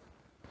puzzle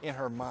in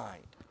her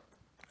mind.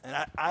 And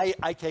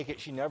I take it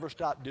she never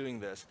stopped doing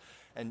this.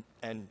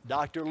 And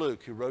Dr.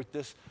 Luke, who wrote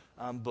this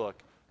book,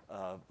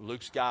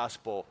 Luke's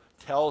Gospel,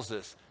 tells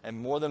us, and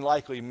more than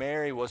likely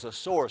Mary was a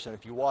source. And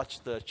if you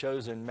watched the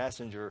Chosen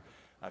Messenger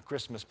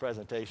Christmas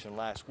presentation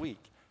last week,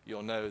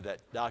 you'll know that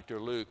Dr.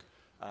 Luke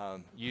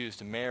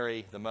used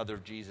Mary, the mother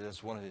of Jesus,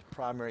 as one of his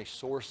primary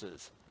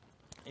sources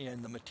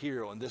in the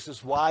material. And this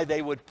is why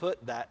they would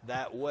put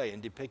that way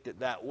and depict it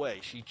that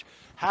way.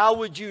 How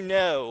would you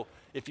know,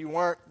 if you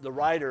weren't the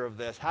writer of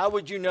this, how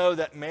would you know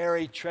that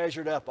Mary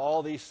treasured up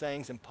all these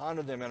things and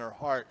pondered them in her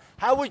heart?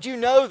 How would you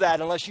know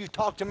that unless you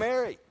talked to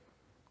Mary?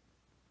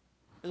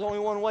 There's only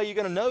one way you're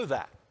going to know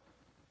that.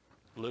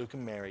 Luke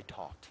and Mary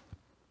talked.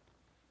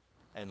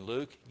 And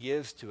Luke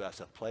gives to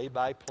us a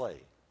play-by-play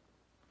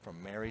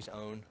from Mary's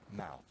own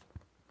mouth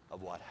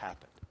of what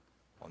happened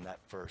on that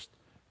first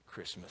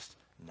Christmas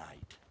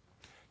night.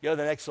 Go to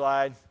the next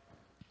slide.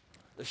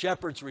 The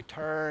shepherds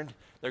returned.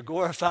 They're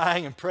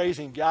glorifying and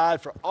praising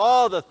God for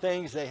all the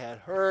things they had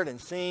heard and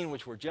seen,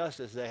 which were just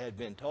as they had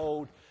been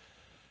told.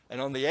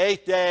 And on the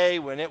 8th day,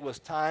 when it was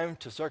time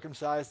to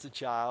circumcise the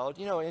child,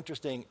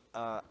 interesting,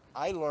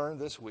 I learned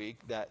this week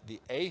that the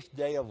 8th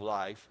day of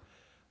life,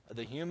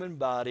 the human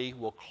body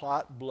will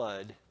clot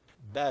blood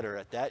better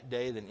at that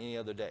day than any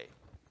other day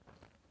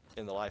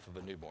in the life of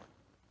a newborn.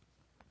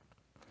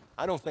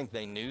 I don't think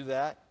they knew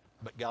that,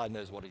 but God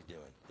knows what he's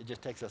doing. It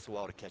just takes us a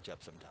while to catch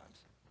up sometimes.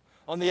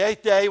 On the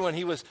 8th day, when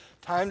he was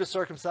time to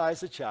circumcise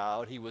the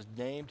child, he was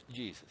named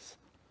Jesus,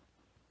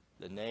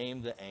 the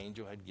name the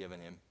angel had given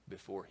him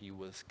before he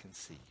was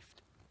conceived.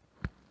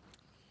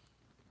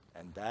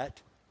 And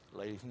that,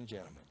 ladies and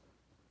gentlemen,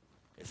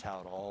 is how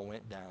it all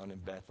went down in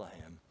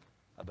Bethlehem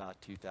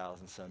about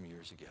 2,000 some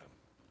years ago.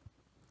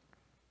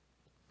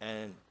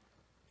 And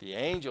the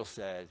angel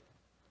said,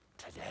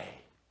 today,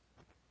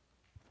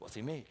 what's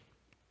he mean?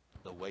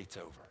 The wait's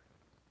over.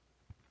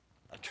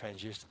 A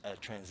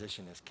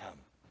transition has come.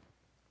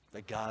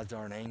 The gods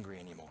aren't angry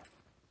anymore.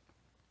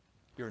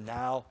 You're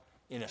now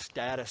in a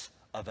status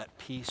of at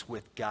peace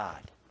with God.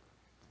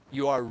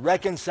 You are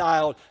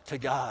reconciled to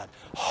God.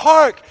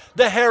 Hark,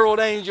 the herald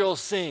angels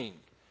sing.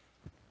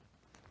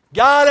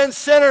 God and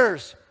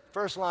sinners,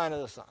 first line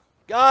of the song.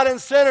 God and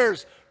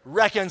sinners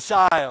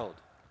reconciled.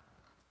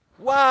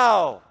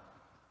 Wow.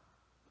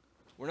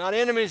 We're not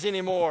enemies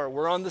anymore.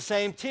 We're on the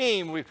same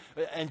team.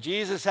 And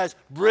Jesus has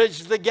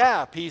bridged the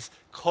gap. He's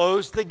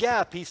closed the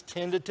gap. He's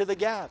tended to the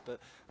gap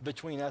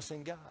between us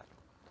and God.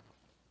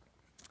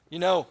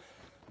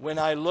 When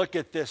I look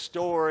at this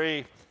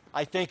story,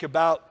 I think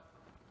about,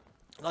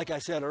 like I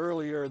said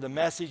earlier, the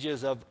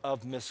messages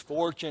of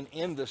misfortune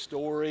in the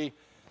story,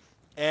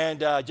 and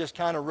just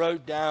kind of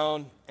wrote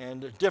down,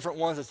 and different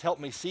ones that's helped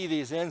me see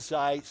these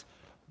insights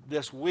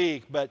this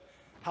week, but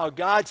how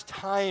God's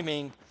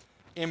timing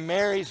in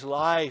Mary's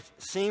life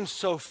seems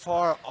so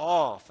far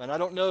off. And I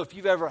don't know if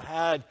you've ever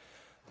had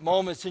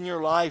moments in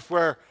your life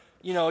where,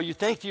 you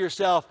think to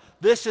yourself,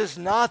 this is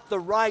not the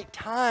right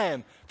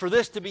time for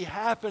this to be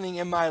happening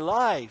in my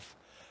life.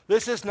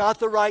 This is not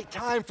the right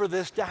time for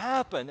this to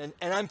happen.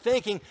 And I'm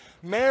thinking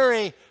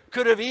Mary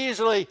could have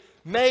easily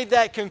made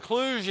that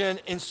conclusion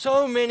in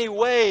so many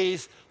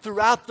ways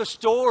throughout the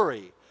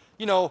story.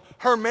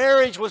 Her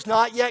marriage was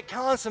not yet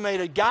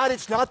consummated. God,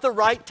 it's not the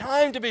right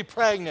time to be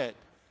pregnant.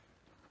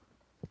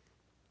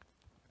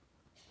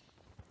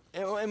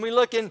 And we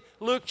look in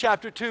Luke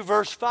chapter 2,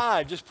 verse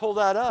 5. Just pull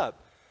that up.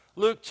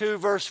 Luke 2,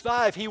 verse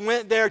 5. He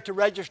went there to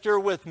register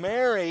with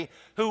Mary,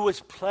 who was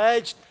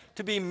pledged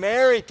to be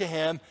married to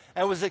him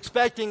and was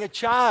expecting a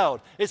child.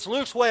 It's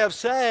Luke's way of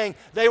saying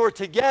they were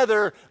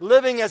together,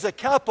 living as a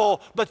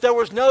couple, but there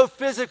was no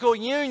physical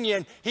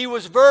union. He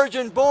was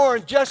virgin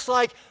born, just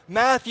like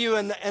Matthew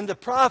and the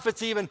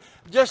prophets even,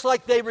 just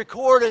like they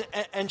recorded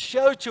and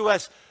showed to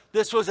us.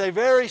 This was a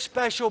very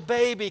special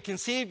baby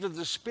conceived of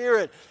the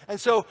Spirit.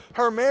 And so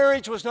her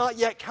marriage was not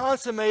yet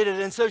consummated.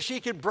 And so she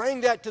could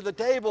bring that to the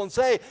table and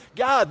say,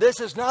 God,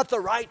 this is not the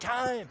right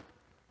time.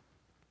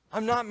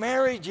 I'm not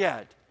married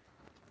yet.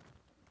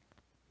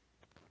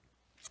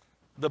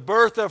 The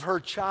birth of her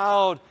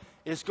child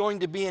is going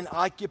to be in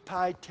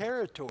occupied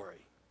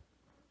territory.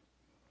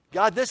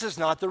 God, this is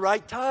not the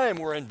right time.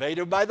 We're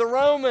invaded by the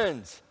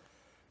Romans.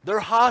 They're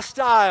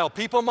hostile.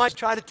 People might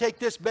try to take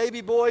this baby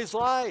boy's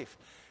life.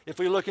 If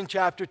we look in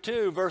chapter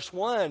 2, verse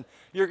 1,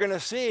 you're going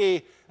to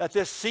see that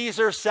this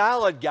Caesar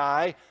salad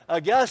guy,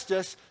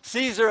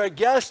 Caesar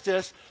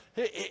Augustus,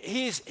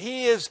 he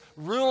is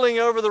ruling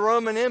over the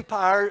Roman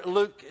Empire.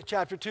 Luke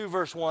chapter 2,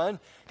 verse 1.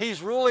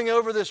 He's ruling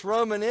over this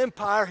Roman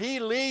Empire. He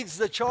leads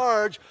the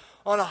charge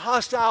on a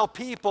hostile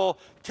people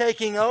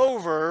taking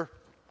over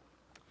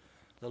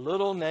the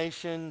little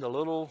nation, the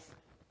little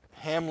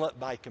hamlet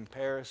by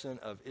comparison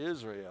of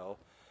Israel.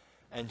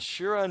 And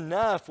sure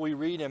enough, we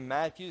read in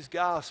Matthew's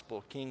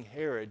gospel, King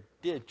Herod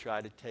did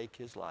try to take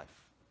his life,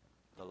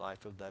 the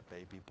life of that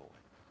baby boy.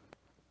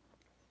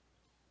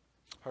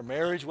 Her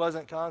marriage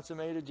wasn't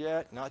consummated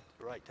yet, not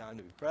the right time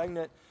to be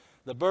pregnant.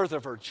 The birth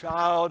of her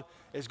child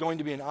is going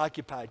to be in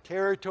occupied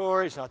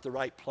territory. It's not the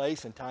right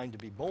place and time to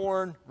be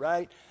born,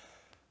 right?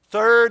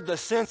 Third, the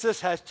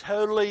census has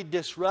totally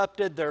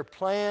disrupted their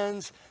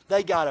plans.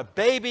 They got a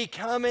baby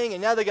coming,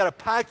 and now they got to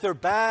pack their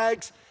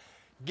bags,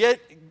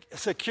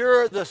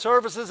 secure the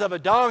services of a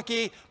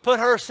donkey, put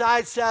her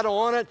side saddle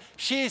on it.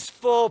 She's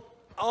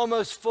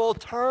almost full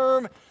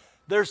term.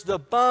 There's the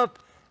bump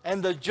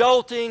and the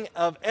jolting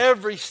of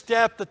every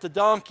step that the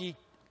donkey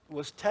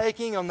was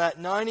taking on that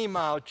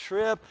 90-mile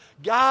trip.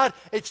 God,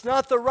 it's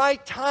not the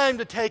right time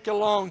to take a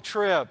long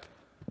trip.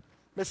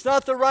 It's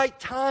not the right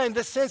time.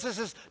 The census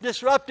is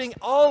disrupting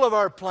all of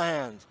our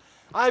plans.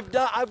 I've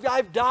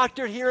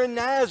doctored here in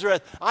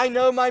Nazareth. I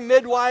know my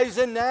midwives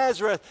in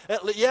Nazareth.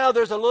 Yeah,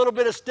 there's a little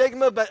bit of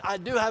stigma, but I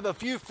do have a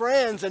few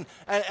friends, and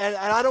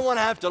I don't want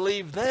to have to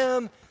leave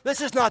them. This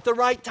is not the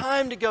right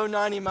time to go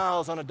 90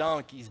 miles on a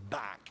donkey's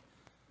back.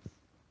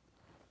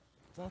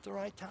 It's not the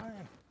right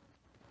time.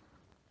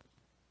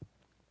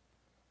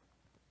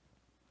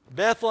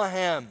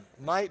 Bethlehem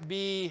might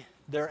be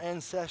their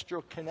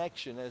ancestral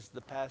connection, as the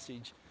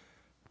passage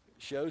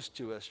shows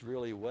to us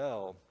really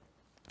well.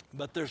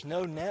 But there's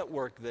no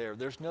network there.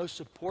 There's no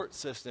support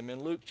system.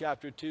 In Luke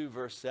chapter 2,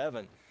 verse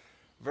 7,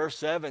 verse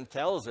 7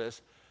 tells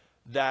us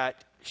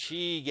that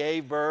she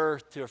gave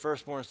birth to her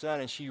firstborn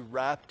son and she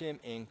wrapped him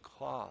in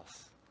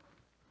cloths.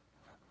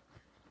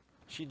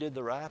 She did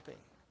the wrapping.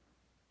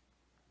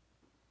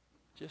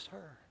 Just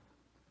her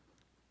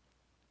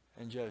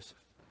and Joseph.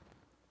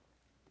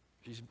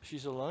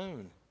 She's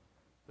alone.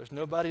 There's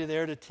nobody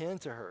there to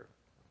tend to her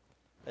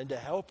and to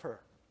help her.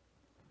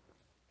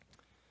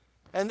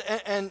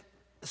 And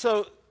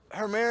so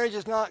her marriage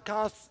is not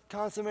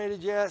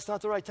consummated yet. It's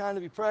not the right time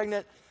to be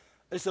pregnant.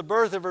 It's the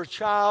birth of her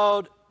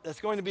child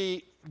that's going to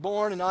be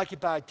born in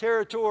occupied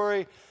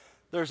territory.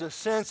 There's a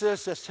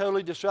census that's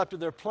totally disrupted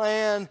their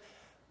plan.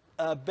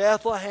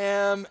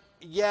 Bethlehem,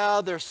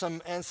 yeah, there's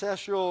some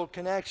ancestral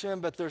connection,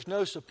 but there's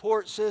no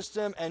support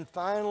system. And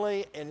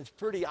finally, and it's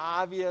pretty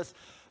obvious,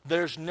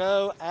 there's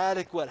no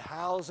adequate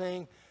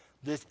housing.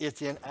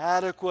 It's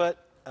inadequate.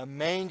 A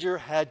manger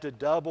had to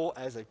double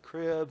as a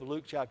crib.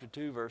 Luke chapter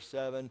 2, verse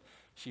 7,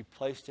 she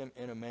placed him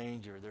in a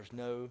manger. There's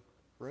no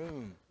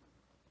room.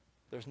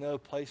 There's no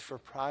place for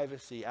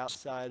privacy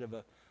outside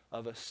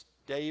of a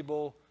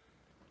stable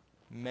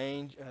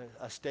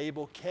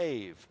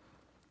cave.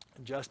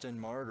 Justin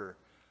Martyr,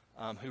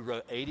 who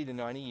wrote 80 to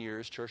 90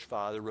 years, church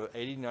father, wrote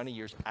 80 to 90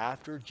 years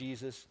after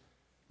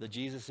the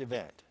Jesus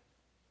event.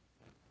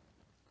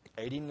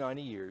 80 to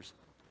 90 years,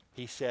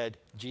 he said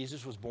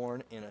Jesus was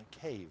born in a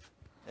cave.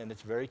 And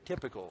it's very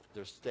typical.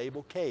 There's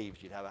stable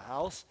caves. You'd have a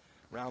house,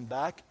 round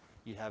back,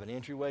 you'd have an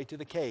entryway to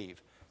the cave.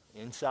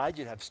 Inside,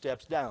 you'd have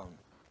steps down.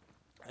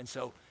 And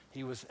so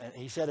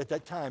he said at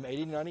that time,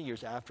 80 to 90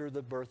 years after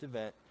the birth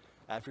event,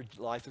 after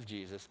the life of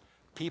Jesus,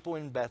 people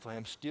in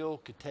Bethlehem still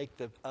could take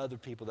the other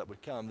people that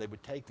would come, they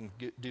would take them,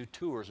 do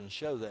tours and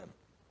show them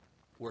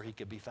where he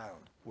could be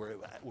found, where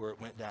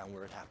it went down,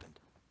 where it happened.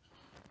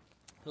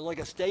 So like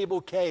a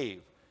stable cave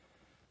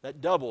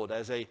that doubled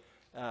as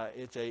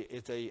it's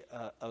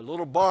a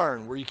little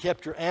barn where you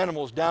kept your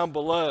animals down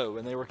below,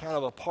 and they were kind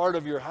of a part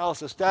of your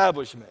house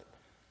establishment.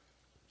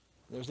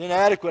 There's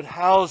inadequate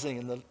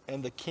housing,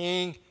 and the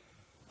King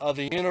of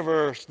the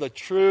universe, the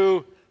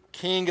true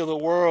King of the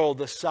world,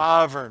 the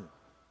sovereign,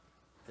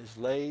 is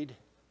laid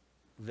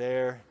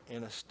there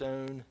in a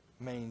stone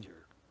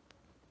manger.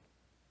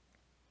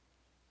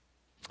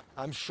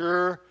 I'm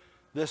sure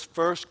this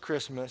first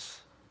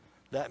Christmas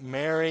that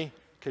Mary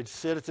could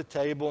sit at the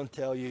table and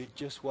tell you it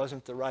just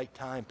wasn't the right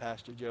time,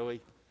 Pastor Joey.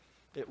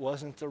 It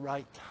wasn't the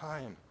right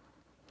time.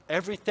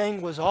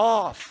 Everything was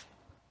off.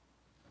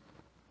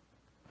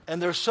 And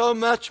there's so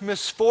much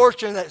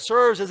misfortune that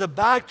serves as a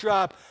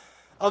backdrop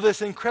of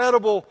this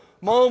incredible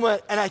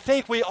moment. And I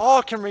think we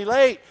all can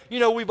relate. You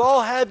know, we've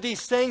all had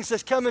these things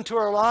that come into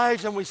our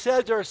lives, and we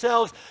said to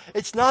ourselves,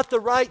 it's not the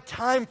right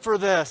time for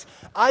this.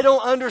 I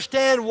don't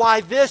understand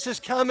why this is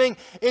coming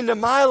into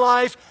my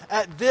life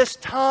at this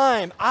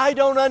time. I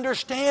don't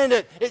understand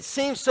it. It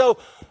seems so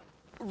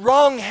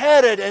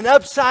wrong-headed and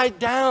upside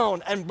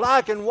down and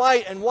white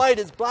and white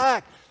is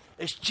black.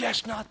 It's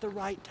just not the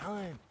right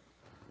time.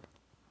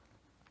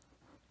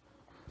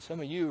 Some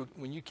of you,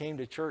 when you came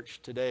to church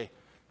today,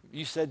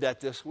 you said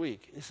that this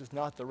week. This is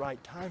not the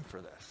right time for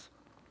this.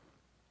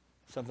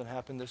 Something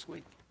happened this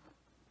week.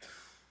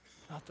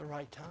 Not the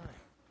right time.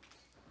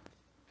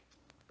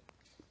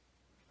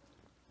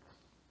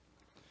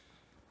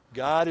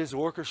 God is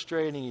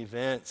orchestrating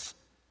events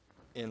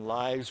in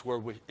lives where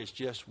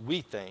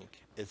we think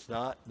it's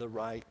not the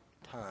right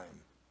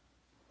time.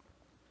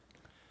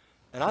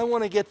 And I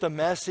want to get the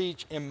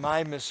message in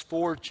my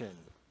misfortune.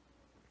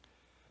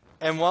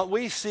 And what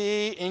we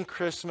see in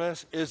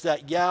Christmas is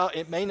that, yeah,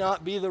 it may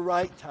not be the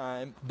right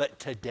time, but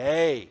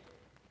today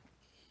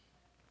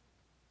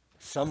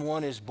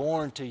someone is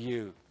born to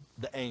you,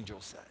 the angel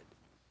said.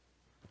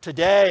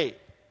 Today,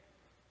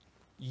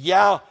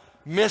 yeah,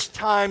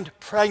 mistimed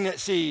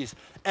pregnancies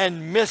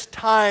and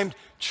mistimed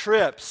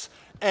trips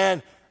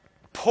and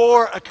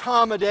poor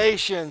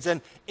accommodations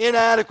and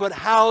inadequate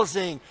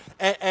housing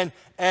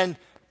and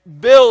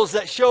bills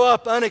that show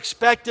up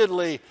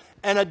unexpectedly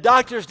and a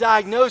doctor's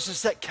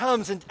diagnosis that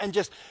comes and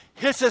just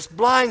hits us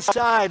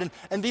blindside.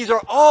 And these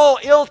are all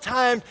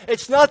ill-timed,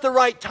 it's not the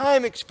right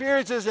time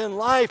experiences in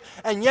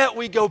life. And yet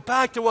we go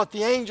back to what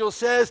the angel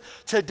says.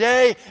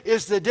 Today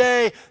is the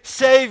day.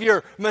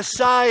 Savior,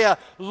 Messiah,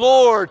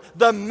 Lord.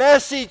 The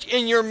message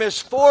in your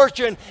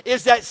misfortune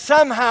is that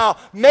somehow,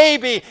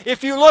 maybe,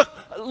 if you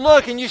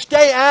look and you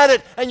stay at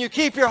it and you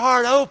keep your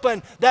heart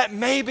open, that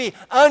maybe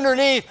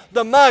underneath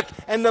the muck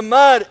and the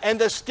mud and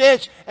the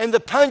stench and the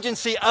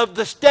pungency of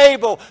the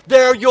stable,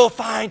 there you'll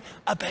find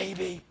a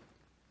baby.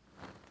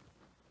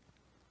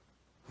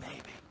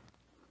 Maybe.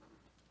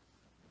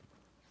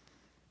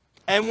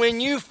 And when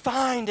you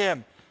find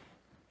him,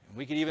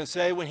 we could even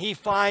say when he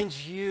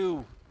finds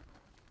you,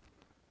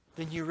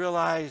 then you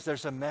realize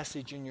there's a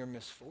message in your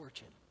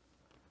misfortune.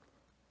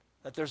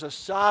 That there's a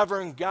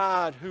sovereign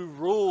God who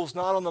rules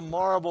not on the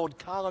marbled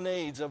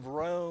colonnades of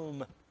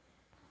Rome,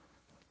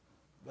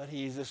 but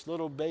he's this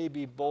little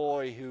baby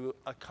boy who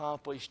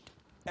accomplished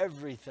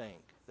everything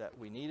that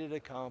we needed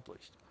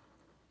accomplished.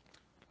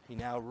 He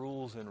now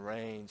rules and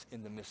reigns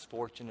in the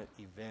misfortunate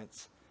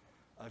events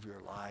of your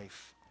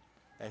life.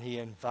 And he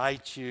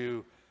invites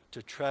you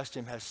to trust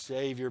him as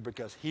Savior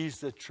because he's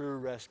the true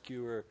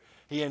rescuer.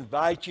 He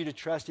invites you to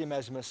trust him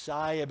as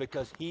Messiah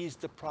because he's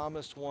the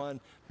promised one.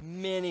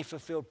 Many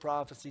fulfilled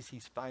prophecies,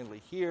 he's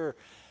finally here.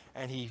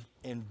 And he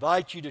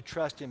invites you to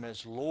trust him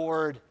as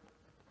Lord,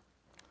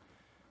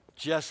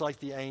 just like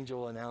the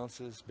angel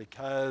announces,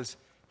 because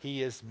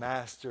he is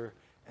master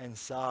and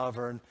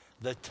sovereign.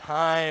 The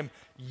time,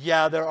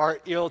 yeah, there are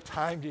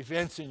ill-timed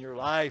events in your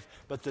life,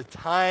 but the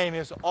time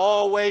is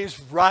always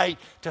right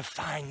to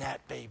find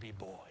that baby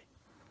boy.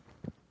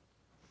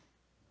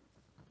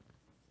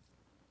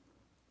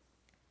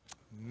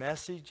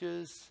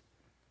 Messages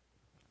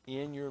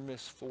in your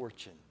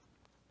misfortune.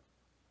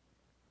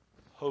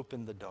 Hope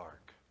in the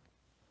dark.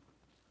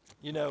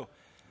 You know,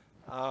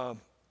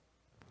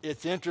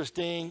 it's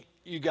interesting.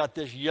 You got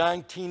this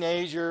young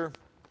teenager.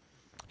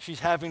 She's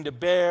having to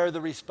bear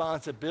the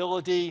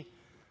responsibility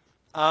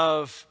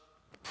of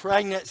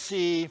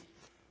pregnancy.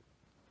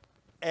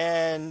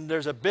 And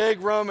there's a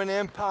big Roman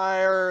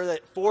Empire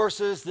that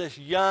forces this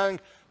young,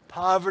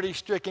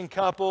 poverty-stricken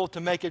couple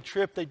to make a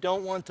trip they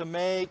don't want to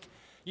make.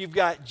 You've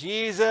got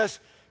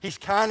Jesus. He's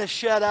kind of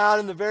shut out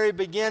in the very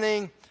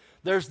beginning.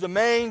 There's the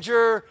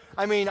manger.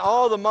 I mean,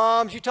 all the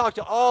moms, you talk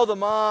to all the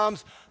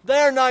moms,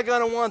 they're not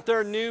going to want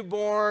their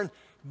newborn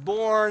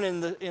born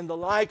in the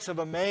likes of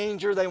a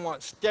manger. They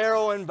want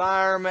sterile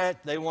environment.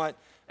 They want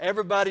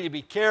everybody to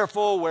be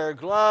careful, wear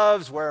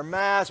gloves, wear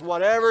masks,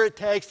 whatever it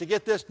takes to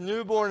get this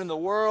newborn in the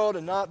world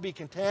and not be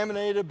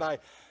contaminated by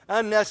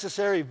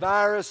unnecessary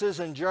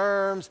viruses and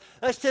germs.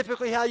 That's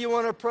typically how you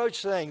want to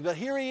approach things. But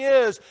here he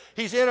is.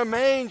 He's in a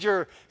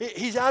manger.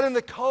 He's out in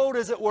the cold,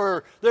 as it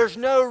were. There's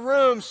no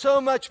room.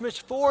 So much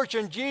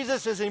misfortune.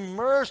 Jesus is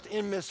immersed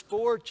in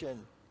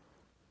misfortune.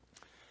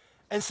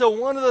 And so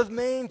one of the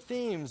main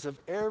themes of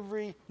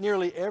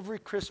nearly every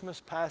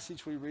Christmas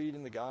passage we read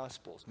in the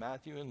Gospels,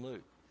 Matthew and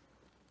Luke,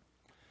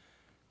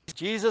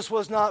 Jesus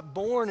was not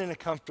born in a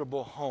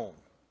comfortable home.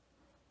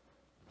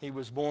 He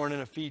was born in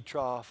a feed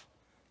trough,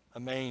 a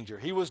manger.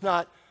 He was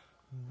not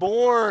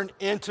born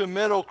into a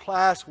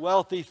middle-class,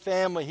 wealthy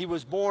family. He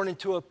was born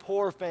into a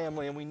poor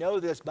family, and we know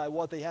this by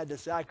what they had to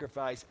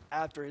sacrifice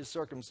after his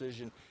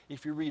circumcision,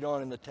 if you read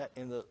on in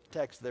the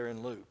text there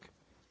in Luke.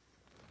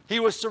 He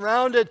was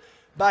surrounded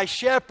by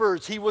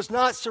shepherds. He was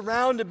not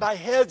surrounded by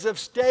heads of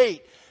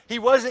state. He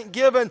wasn't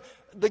given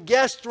the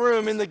guest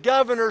room in the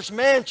governor's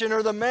mansion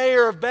or the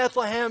mayor of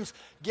Bethlehem's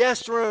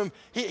guest room.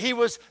 He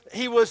was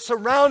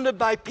surrounded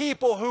by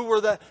people who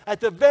were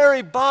at the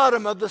very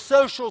bottom of the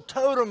social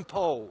totem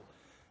pole,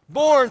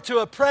 born to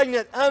a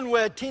pregnant,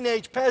 unwed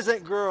teenage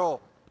peasant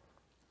girl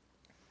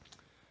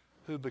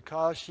who,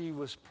 because she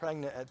was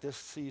pregnant at this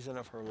season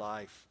of her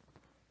life,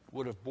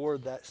 would have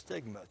borne that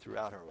stigma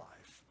throughout her life.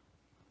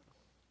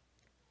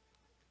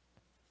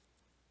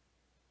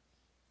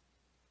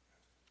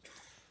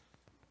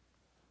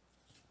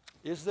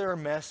 Is there a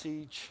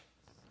message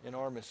in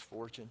our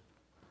misfortune?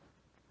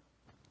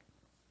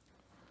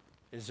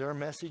 Is there a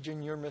message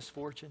in your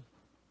misfortune?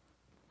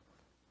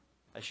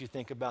 As you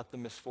think about the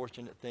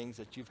misfortunate things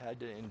that you've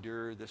had to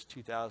endure this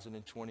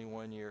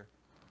 2021 year,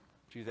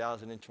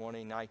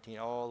 2020, 19,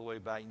 all the way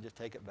back, you can just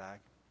take it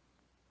back.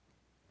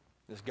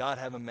 Does God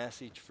have a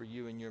message for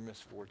you in your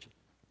misfortune?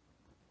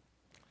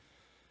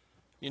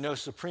 You know,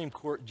 Supreme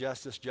Court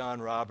Justice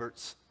John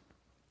Roberts,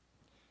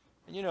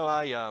 and you know,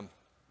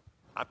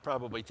 I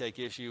probably take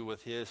issue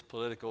with his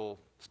political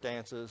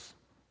stances,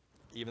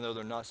 even though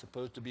they're not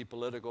supposed to be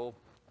political.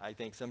 I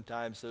think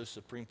sometimes those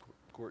Supreme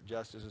Court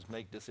justices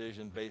make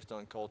decisions based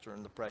on culture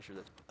and the pressure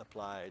that's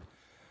applied.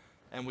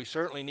 And we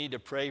certainly need to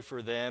pray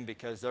for them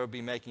because they'll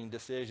be making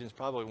decisions,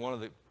 probably one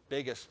of the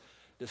biggest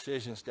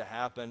decisions to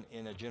happen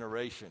in a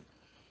generation.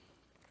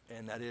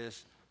 And that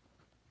is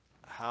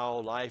how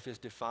life is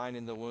defined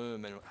in the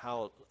womb and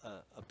how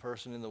a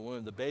person in the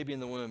womb, the baby in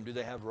the womb, do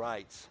they have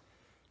rights?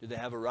 Do they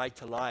have a right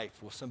to life?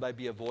 Will somebody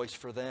be a voice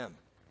for them?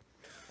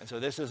 And so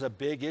this is a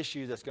big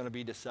issue that's going to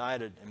be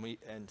decided.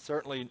 And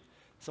certainly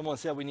someone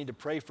said we need to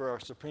pray for our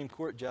Supreme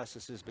Court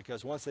justices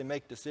because once they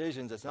make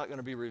decisions, it's not going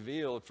to be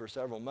revealed for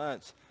several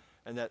months.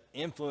 And that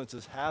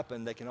influences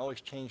happen, they can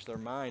always change their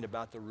mind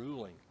about the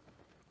ruling.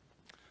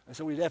 And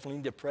so we definitely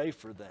need to pray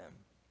for them.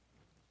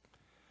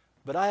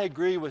 But I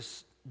agree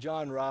with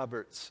John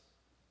Roberts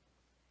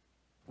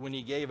when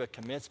he gave a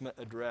commencement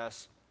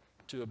address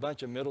to a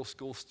bunch of middle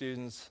school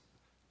students,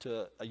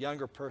 to a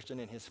younger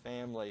person in his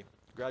family,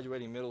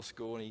 graduating middle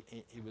school, and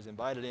he was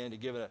invited in to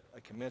give a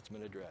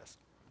commencement address.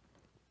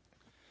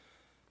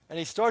 And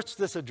he starts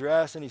this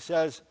address and he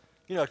says,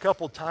 a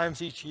couple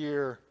times each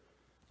year,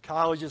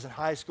 colleges and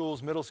high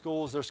schools, middle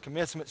schools, there's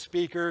commencement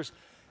speakers,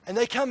 and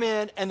they come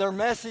in and their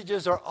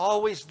messages are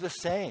always the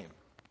same.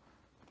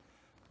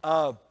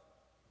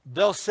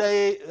 They'll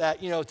say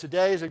that,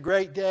 today is a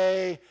great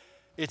day.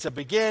 It's a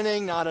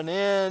beginning, not an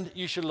end.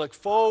 You should look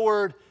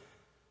forward.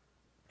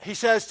 He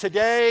says,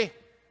 today,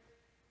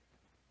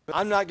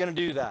 I'm not going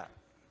to do that.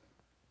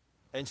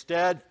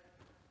 Instead,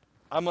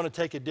 I'm going to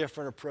take a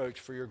different approach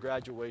for your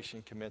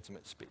graduation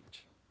commencement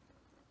speech.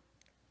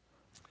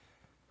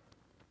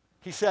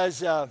 He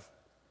says,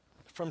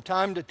 from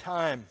time to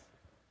time,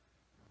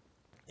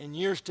 in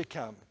years to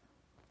come,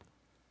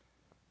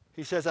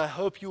 he says, I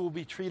hope you will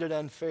be treated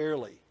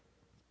unfairly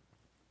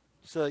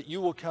so that you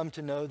will come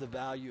to know the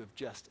value of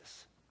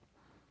justice.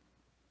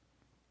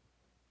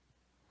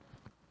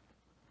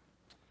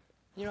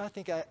 I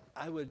think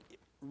I would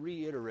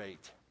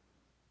reiterate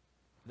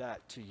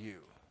that to you.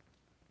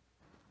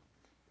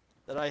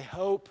 That I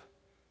hope,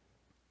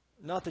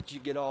 not that you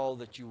get all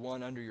that you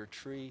want under your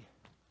tree.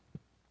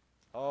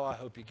 Oh, I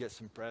hope you get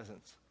some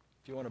presents.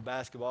 If you want a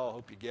basketball, I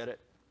hope you get it.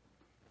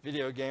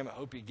 Video game, I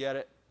hope you get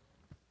it.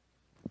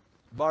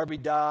 Barbie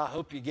doll, I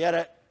hope you get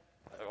it.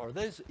 Are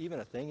those even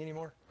a thing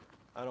anymore?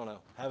 I don't know.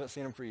 Haven't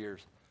seen them for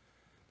years.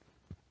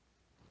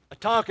 A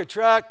Tonka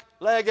truck,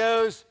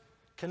 Legos,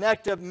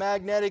 connective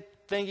magnetic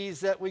thingies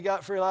that we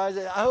got for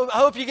Eliza. I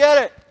hope you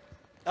get it.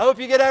 I hope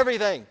you get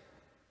everything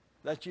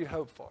that you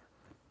hope for.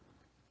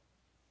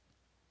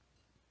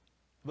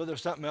 But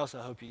there's something else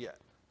I hope you get.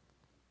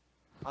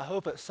 I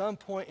hope at some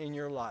point in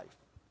your life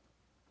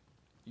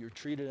you're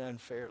treated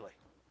unfairly.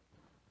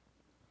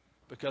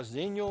 Because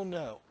then you'll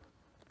know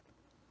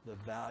the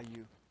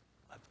value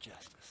of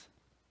justice.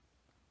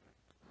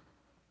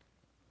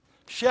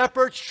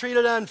 Shepherds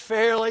treated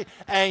unfairly,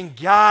 and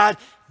God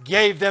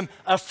gave them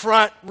a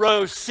front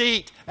row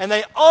seat. And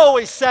they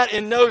always sat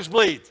in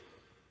nosebleeds.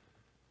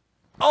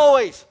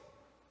 Always.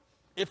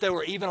 If they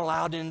were even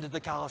allowed into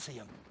the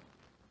Colosseum.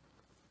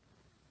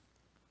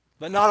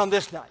 But not on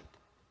this night.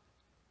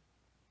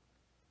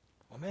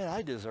 Well, man,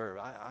 I deserve.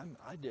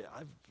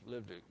 I've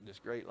lived this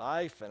great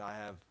life, and I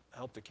have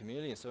helped the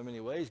community in so many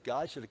ways.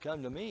 God should have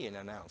come to me and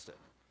announced it.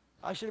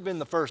 I should have been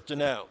the first to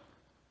know.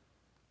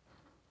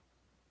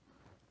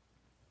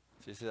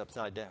 See, this is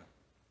upside down.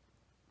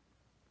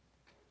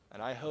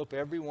 And I hope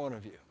every one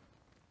of you,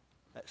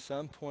 at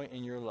some point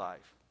in your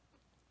life,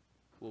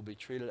 will be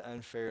treated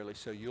unfairly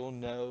so you'll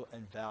know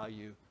and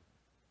value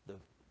the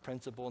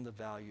principle and the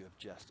value of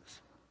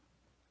justice.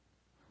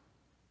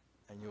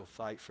 And you'll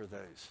fight for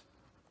those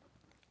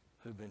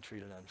who've been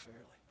treated unfairly.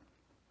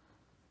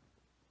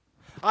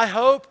 I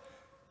hope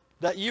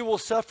that you will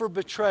suffer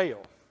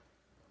betrayal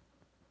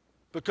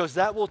because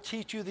that will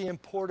teach you the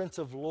importance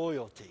of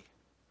loyalty.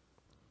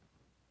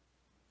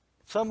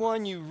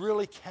 Someone you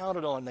really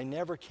counted on, they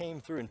never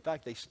came through. In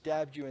fact, they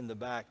stabbed you in the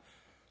back.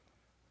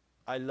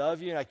 I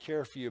love you and I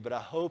care for you, but I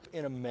hope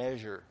in a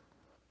measure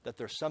that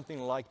there's something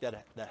like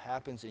that that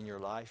happens in your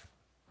life.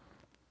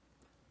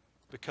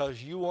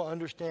 Because you will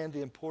understand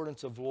the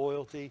importance of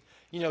loyalty.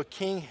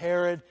 King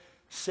Herod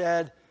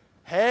said,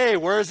 hey,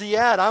 where's he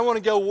at? I want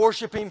to go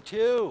worship him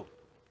too.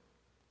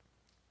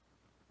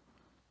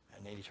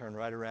 And then he turned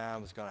right around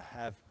and was going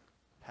to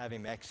have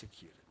him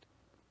executed.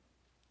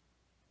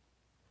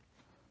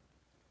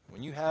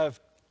 When you have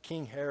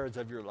King Herods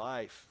of your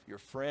life, your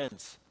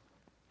friends,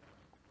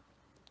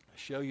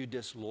 show you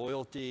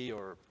disloyalty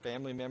or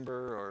family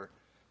member or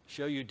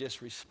show you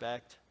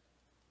disrespect,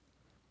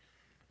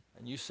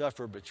 and you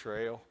suffer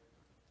betrayal,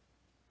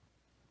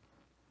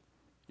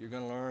 you're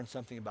going to learn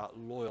something about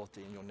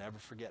loyalty and you'll never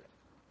forget it.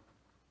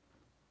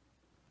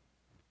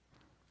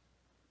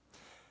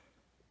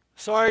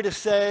 Sorry to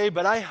say,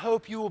 but I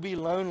hope you will be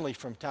lonely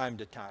from time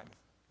to time.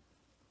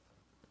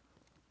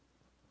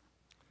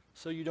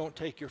 So you don't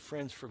take your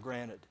friends for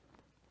granted.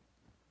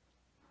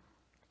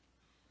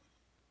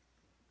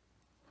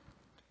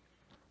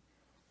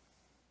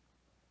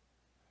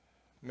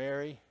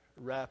 Mary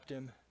wrapped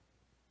him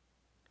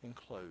in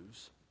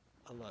clothes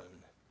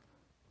alone.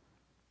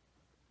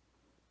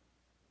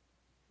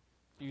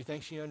 Do you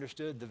think she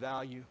understood the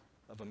value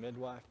of a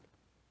midwife?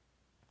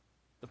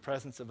 the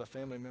presence of a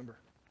family member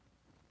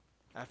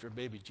after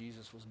baby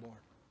Jesus was born.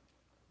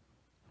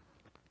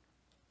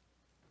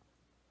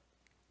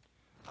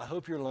 I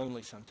hope you're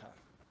lonely sometime.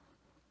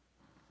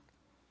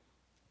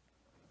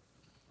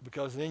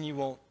 Because then you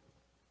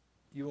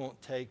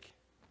won't take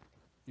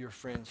your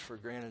friends for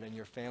granted and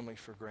your family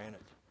for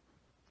granted.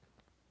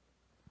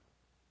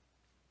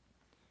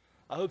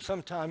 I hope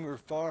sometime you're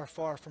far,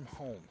 far from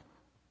home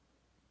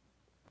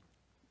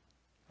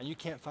and you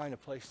can't find a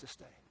place to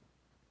stay.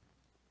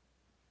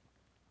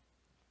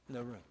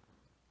 No room.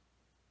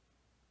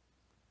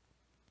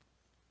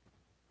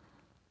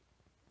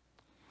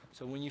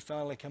 So when you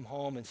finally come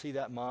home and see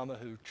that mama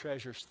who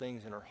treasures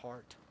things in her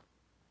heart,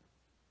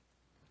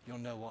 you'll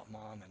know what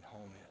mom and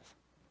home is.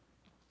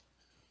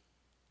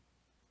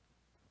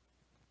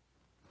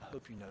 I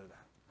hope you know that.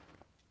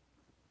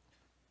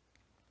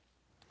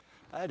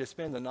 I had to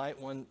spend the night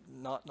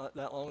not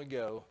that long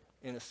ago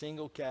in a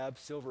single cab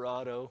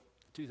Silverado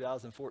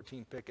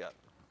 2014 pickup.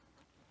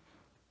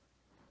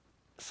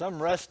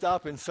 Some rest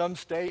stop in some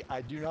state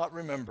I do not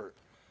remember.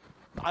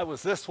 I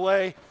was this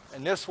way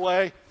and this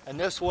way and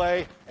this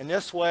way and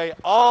this way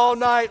all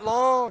night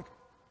long.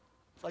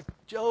 It's like,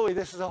 Joey,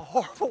 this is a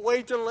horrible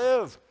way to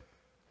live.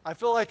 I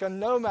feel like a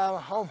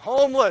nomad. I'm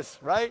homeless,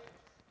 right?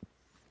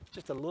 It's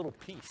just a little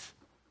piece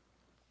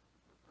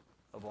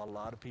of what a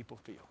lot of people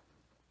feel,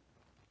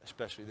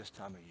 especially this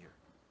time of year.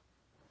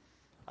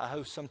 I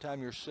hope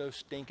sometime you're so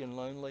stinking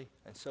lonely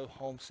and so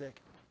homesick,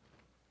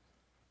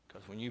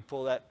 because when you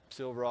pull that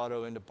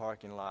Silverado into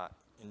parking lot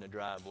in the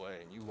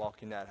driveway and you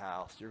walk in that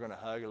house, you're going to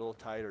hug a little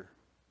tighter.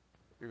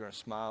 You're going to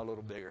smile a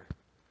little bigger.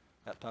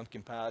 That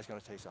pumpkin pie is going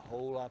to taste a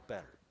whole lot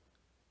better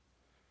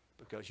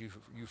because you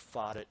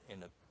fought it in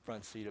the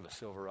front seat of a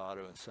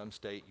Silverado in some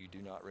state you do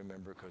not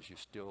remember because you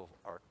still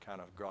are kind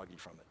of groggy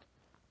from it.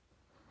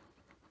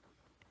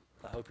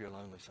 I hope you're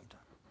lonely sometime.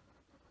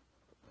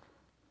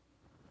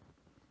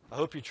 I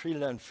hope you're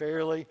treated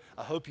unfairly.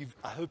 I hope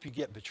you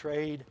get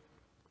betrayed,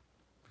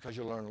 because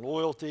you'll learn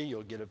loyalty.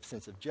 You'll get a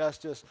sense of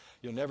justice.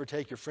 You'll never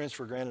take your friends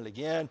for granted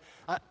again.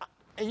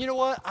 And you know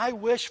what? I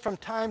wish from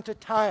time to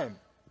time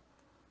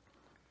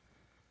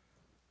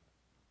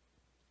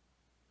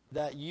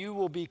that you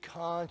will be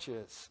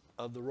conscious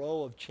of the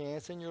role of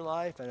chance in your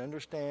life and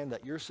understand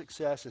that your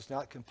success is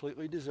not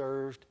completely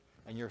deserved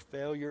and your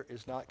failure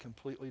is not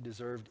completely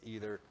deserved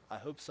either. I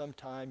hope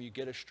sometime you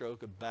get a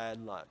stroke of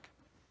bad luck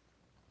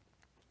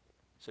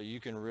so you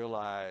can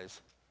realize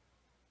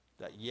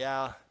that,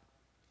 yeah,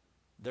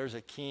 there's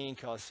a king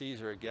called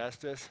Caesar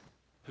Augustus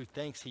who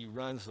thinks he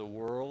runs the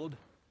world.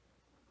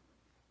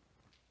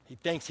 He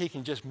thinks he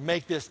can just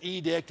make this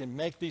edict and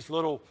make this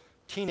little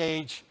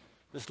teenage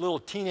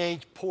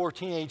poor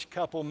teenage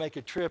couple make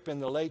a trip in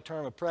the late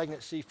term of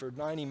pregnancy for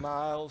 90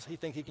 miles. He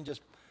thinks he can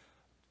just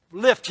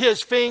lift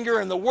his finger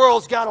and the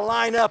world's got to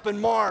line up and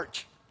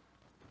march.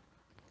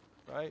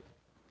 Right?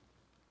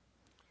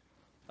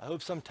 I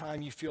hope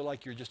sometime you feel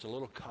like you're just a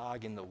little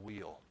cog in the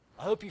wheel.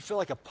 I hope you feel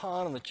like a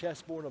pawn on the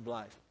chessboard of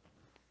life.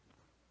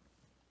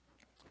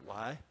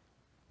 Why?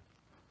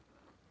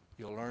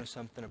 You'll learn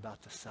something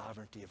about the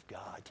sovereignty of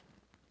God.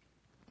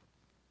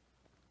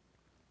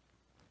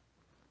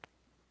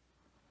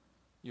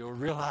 You'll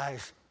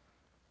realize,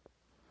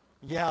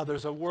 yeah,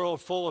 there's a world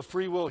full of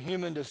free will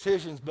human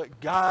decisions, but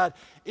God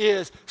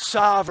is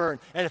sovereign.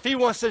 And if he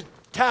wants to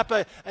tap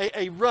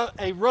a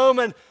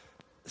Roman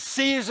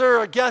Caesar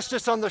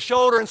Augustus on the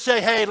shoulder and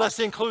say, hey, let's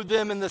include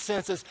them in the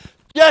census,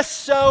 just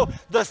so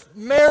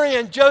Mary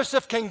and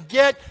Joseph can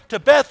get to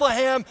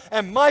Bethlehem,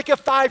 and Micah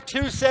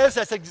 5:2 says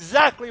that's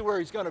exactly where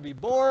he's going to be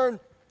born.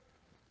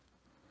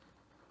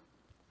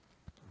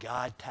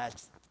 God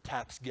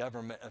taps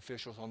government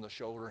officials on the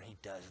shoulder, and he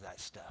does that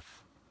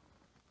stuff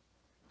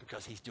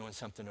because he's doing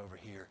something over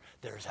here.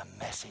 There's a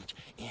message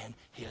in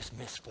his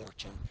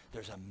misfortune.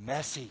 There's a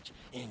message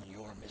in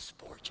your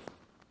misfortune.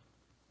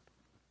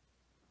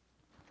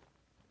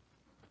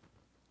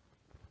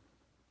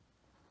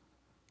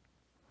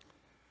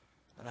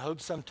 And I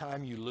hope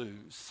sometime you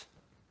lose.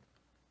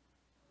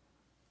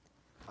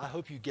 I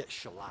hope you get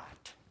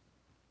shellacked.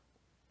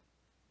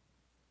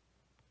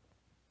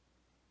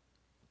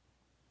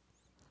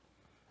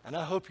 And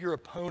I hope your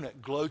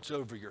opponent gloats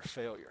over your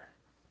failure.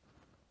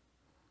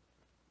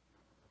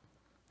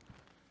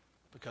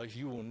 Because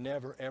you will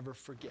never, ever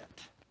forget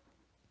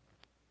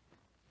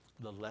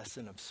the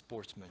lesson of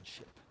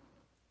sportsmanship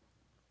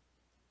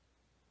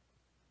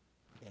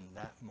in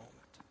that moment.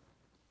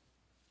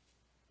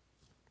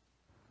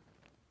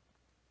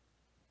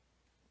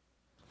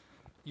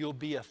 You'll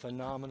be a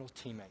phenomenal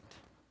teammate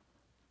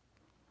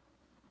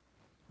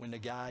when the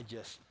guy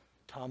just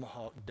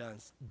tomahawk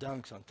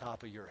dunks on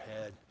top of your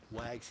head,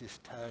 wags his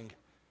tongue,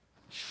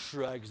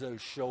 shrugs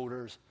those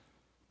shoulders,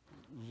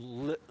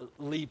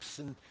 leaps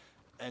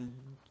and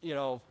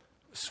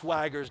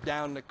swaggers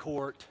down the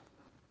court.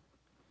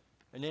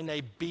 And then they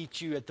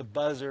beat you at the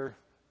buzzer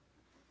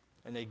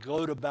and they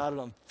gloat about it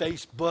on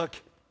Facebook.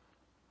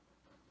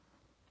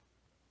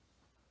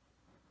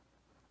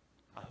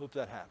 I hope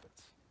that happens,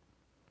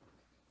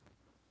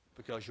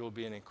 because you'll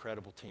be an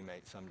incredible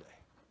teammate someday.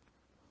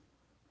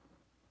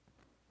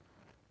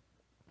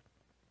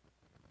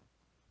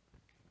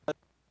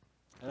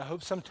 And I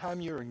hope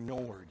sometime you're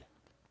ignored.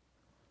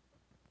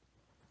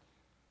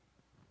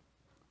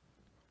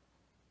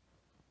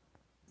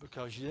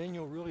 Because then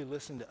you'll really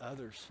listen to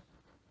others.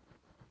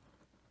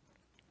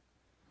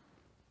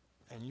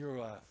 And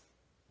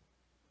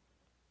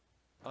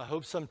I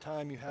hope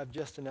sometime you have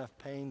just enough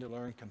pain to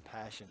learn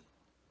compassion.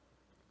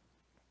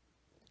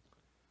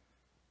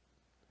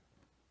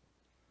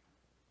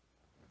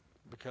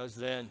 Because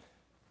then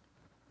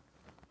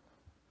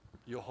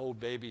you'll hold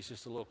babies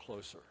just a little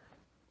closer.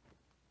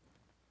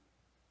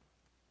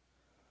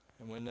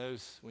 And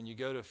when you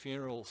go to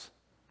funerals,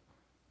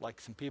 like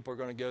some people are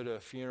going to go to a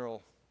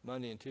funeral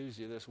Monday and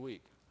Tuesday this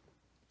week.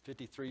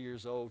 53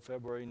 years old,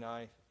 February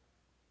 9th,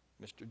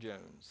 Mr.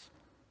 Jones.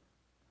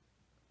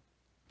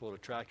 Pulled a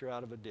tractor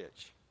out of a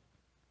ditch.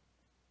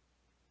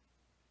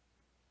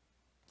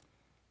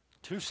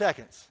 2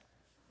 seconds.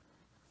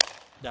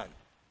 Done.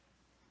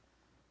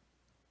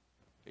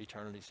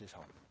 Eternity's his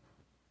home.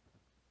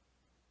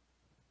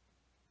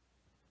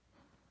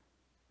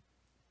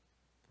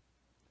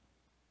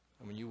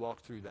 And when you walk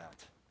through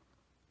that,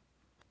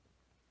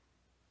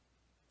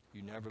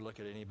 you never look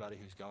at anybody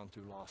who's gone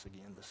through loss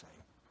again the same.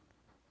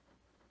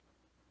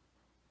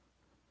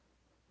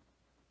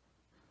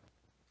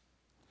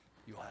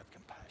 You'll have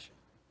compassion.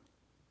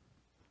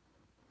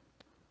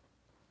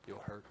 You'll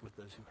hurt with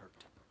those who hurt.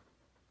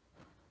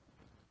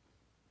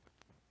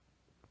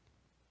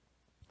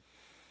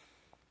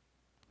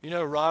 You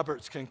know,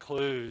 Roberts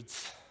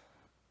concludes,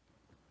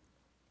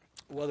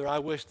 whether I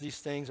wish these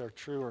things are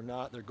true or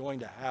not, they're going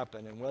to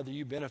happen, and whether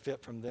you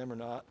benefit from them or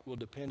not will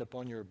depend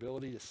upon your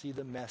ability to see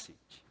the message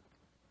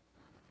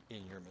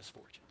in your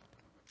misfortune.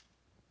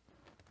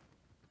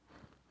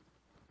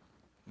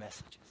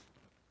 Messages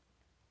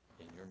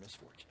in your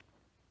misfortune.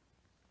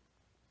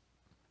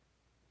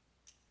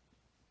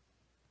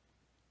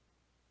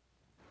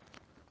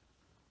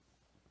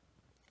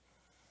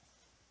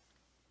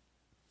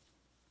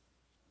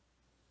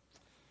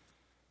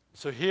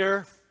 So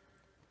here,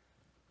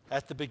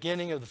 at the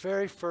beginning of the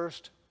very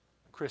first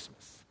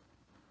Christmas,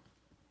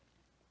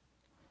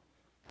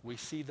 we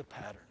see the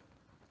pattern.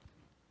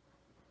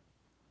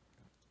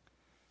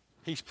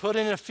 He's put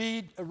in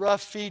a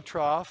rough feed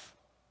trough,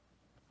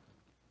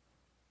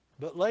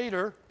 but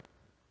later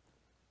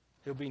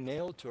he'll be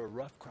nailed to a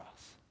rough cross.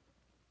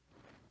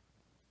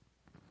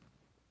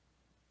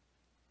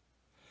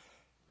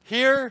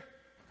 Here,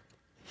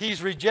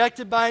 he's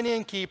rejected by an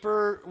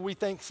innkeeper. We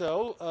think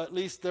so. At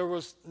least there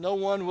was no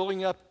one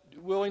willing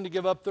to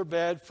give up their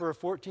bed for a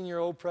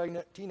 14-year-old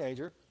pregnant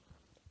teenager.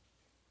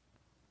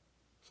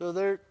 So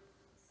they're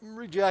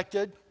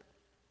rejected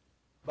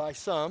by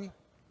some.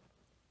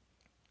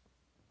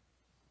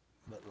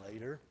 But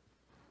later,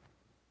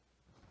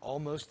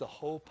 almost the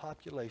whole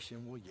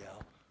population will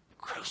yell,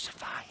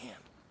 "Crucify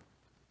him!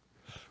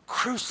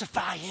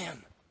 Crucify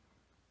him!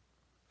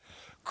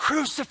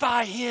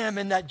 Crucify him!"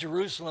 in that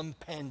Jerusalem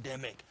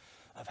pandemic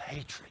of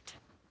hatred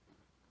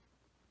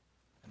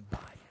and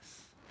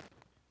bias.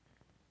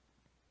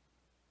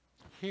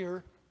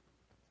 Here,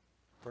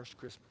 first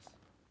Christmas,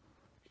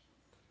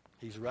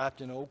 he's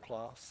wrapped in old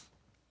cloths.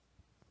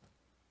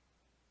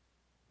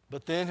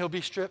 But then he'll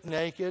be stripped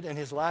naked, and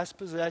his last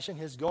possession,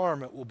 his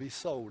garment, will be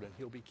sold, and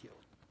he'll be killed.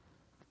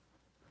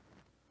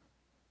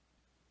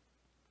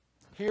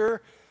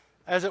 Here,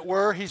 as it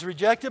were, he's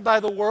rejected by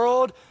the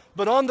world,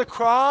 but on the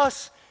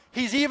cross,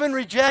 he's even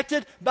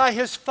rejected by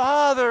his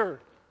Father.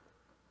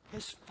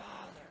 His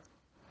Father.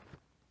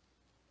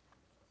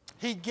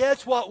 He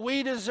gets what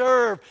we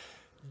deserve.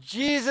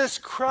 Jesus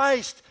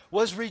Christ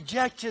was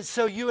rejected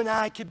so you and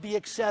I could be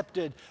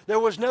accepted. There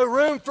was no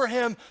room for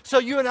him, so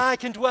you and I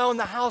can dwell in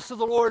the house of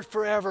the Lord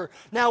forever.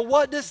 Now,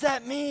 what does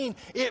that mean?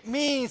 It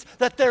means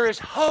that there is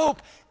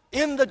hope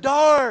in the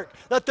dark,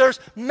 that there's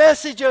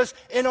messages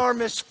in our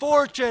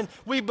misfortune.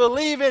 We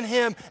believe in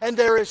him, and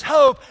there is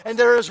hope, and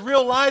there is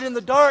real light in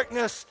the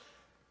darkness.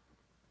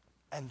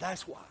 And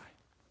that's why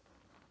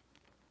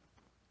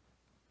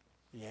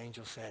the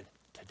angel said,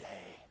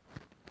 "Today,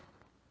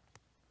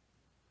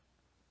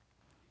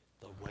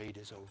 the wait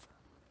is over.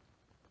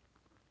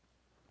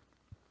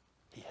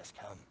 He has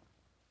come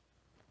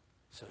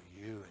so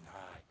you and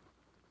I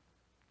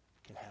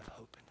can have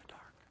hope in the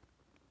dark."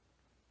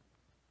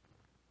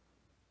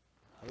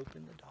 Hope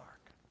in the dark.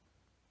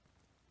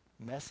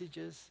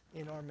 Messages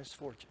in our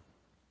misfortune.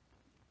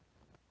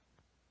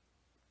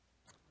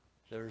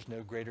 There is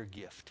no greater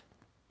gift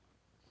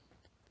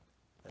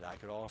that I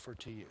could offer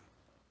to you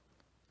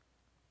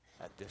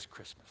at this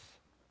Christmas,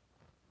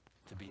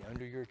 to be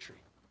under your tree,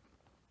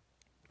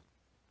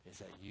 is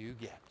that you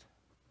get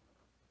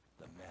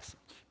the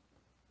message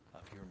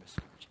of your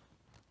misfortune.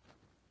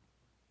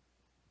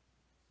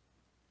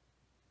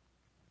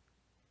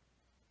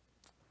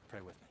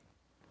 Pray with me.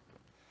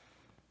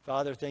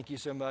 Father, thank you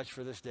so much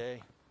for this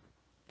day.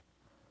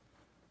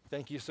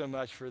 Thank you so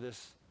much for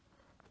this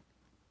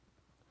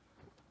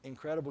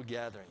incredible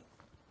gathering.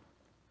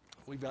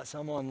 We've got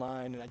some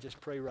online, and I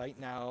just pray right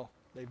now,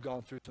 they've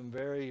gone through some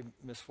very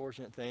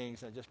misfortunate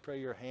things. I just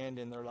pray your hand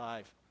in their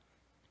life,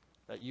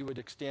 that you would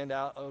extend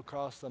out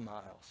across the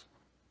miles,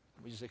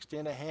 We just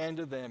extend a hand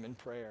to them in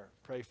prayer.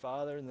 Pray,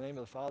 Father, in the name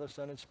of the Father,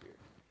 Son, and Spirit.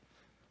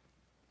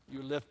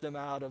 You lift them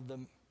out of the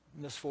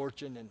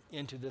misfortune and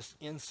into this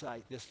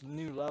insight, this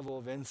new level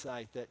of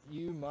insight that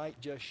you might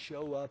just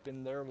show up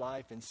in their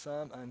life in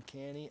some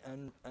uncanny,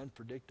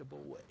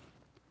 unpredictable way.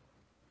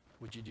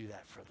 Would you do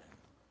that for them?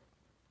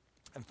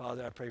 And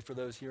Father, I pray for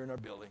those here in our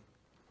building.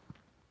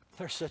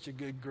 They're such a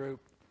good group.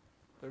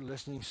 They're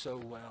listening so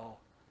well.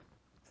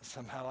 And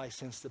somehow I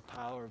sense the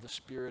power of the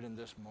Spirit in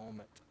this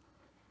moment.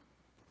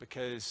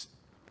 Because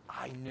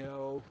I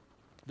know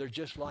they're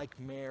just like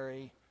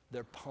Mary.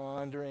 They're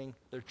pondering.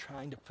 They're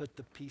trying to put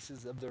the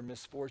pieces of their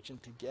misfortune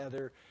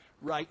together.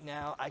 Right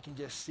now, I can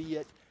just see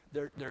it.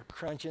 They're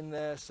crunching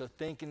this. They're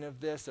thinking of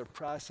this. They're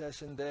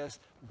processing this.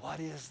 What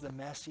is the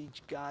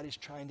message God is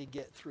trying to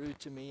get through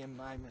to me in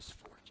my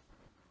misfortune?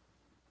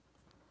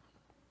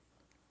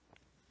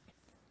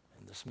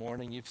 And this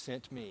morning, you've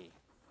sent me,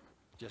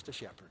 just a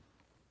shepherd,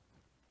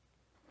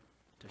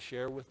 to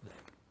share with them.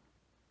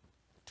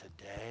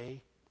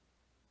 Today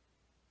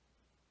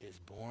is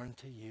born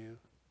to you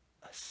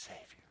a Savior.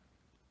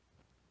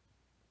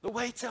 The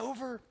wait's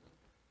over.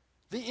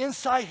 The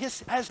insight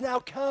has now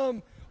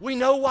come. We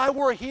know why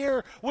we're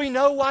here. We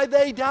know why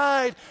they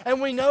died.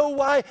 And we know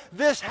why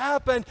this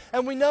happened.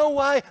 And we know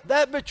why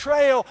that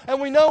betrayal.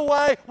 And we know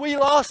why we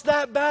lost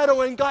that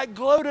battle and got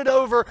gloated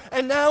over.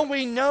 And now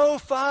we know,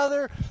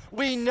 Father,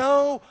 we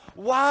know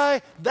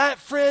why that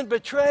friend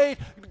betrayed.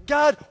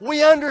 God,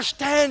 we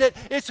understand it.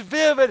 It's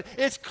vivid.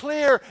 It's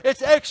clear.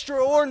 It's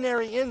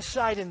extraordinary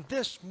insight in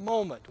this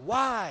moment.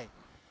 Why?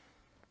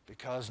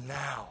 Because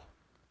now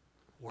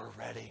we're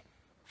ready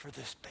for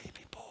this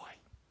baby boy.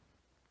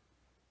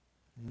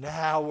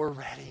 Now we're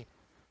ready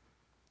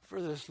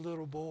for this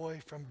little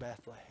boy from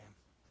Bethlehem.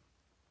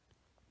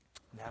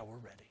 Now we're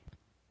ready.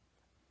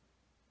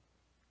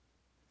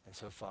 And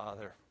so,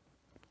 Father,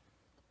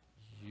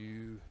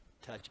 you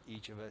touch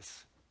each of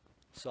us,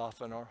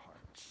 soften our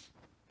hearts,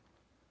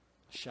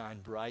 shine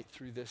bright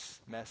through this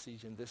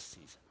message and this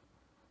season,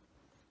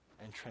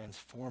 and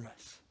transform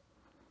us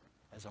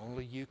as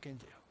only you can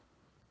do.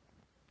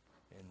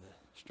 In the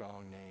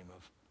strong name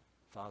of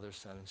Father,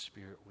 Son, and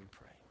Spirit, we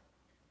pray.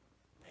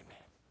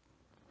 Amen.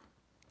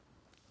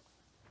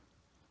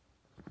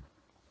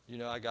 You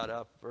know, I got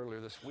up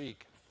earlier this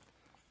week,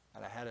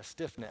 and I had a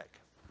stiff neck.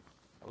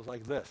 I was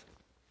like this.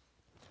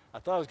 I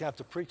thought I was going to have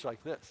to preach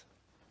like this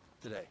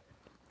today.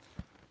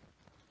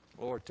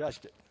 Lord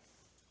touched it.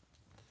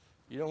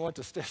 You don't want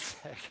the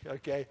stiff neck,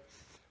 okay?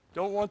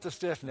 Don't want the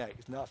stiff neck.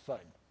 It's not fun.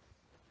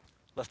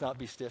 Let's not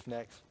be stiff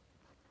necks.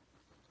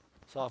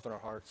 Soften our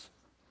hearts.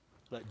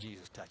 Let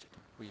Jesus touch it.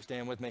 Will you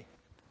stand with me?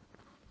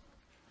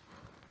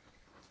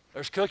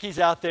 There's cookies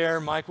out there.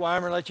 Mike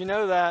Weimer let you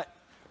know that.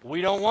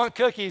 We don't want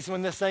cookies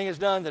when this thing is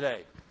done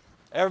today.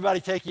 Everybody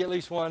take you at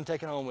least one.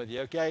 Take it home with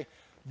you, okay?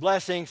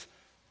 Blessings.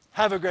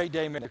 Have a great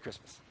day. Merry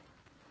Christmas.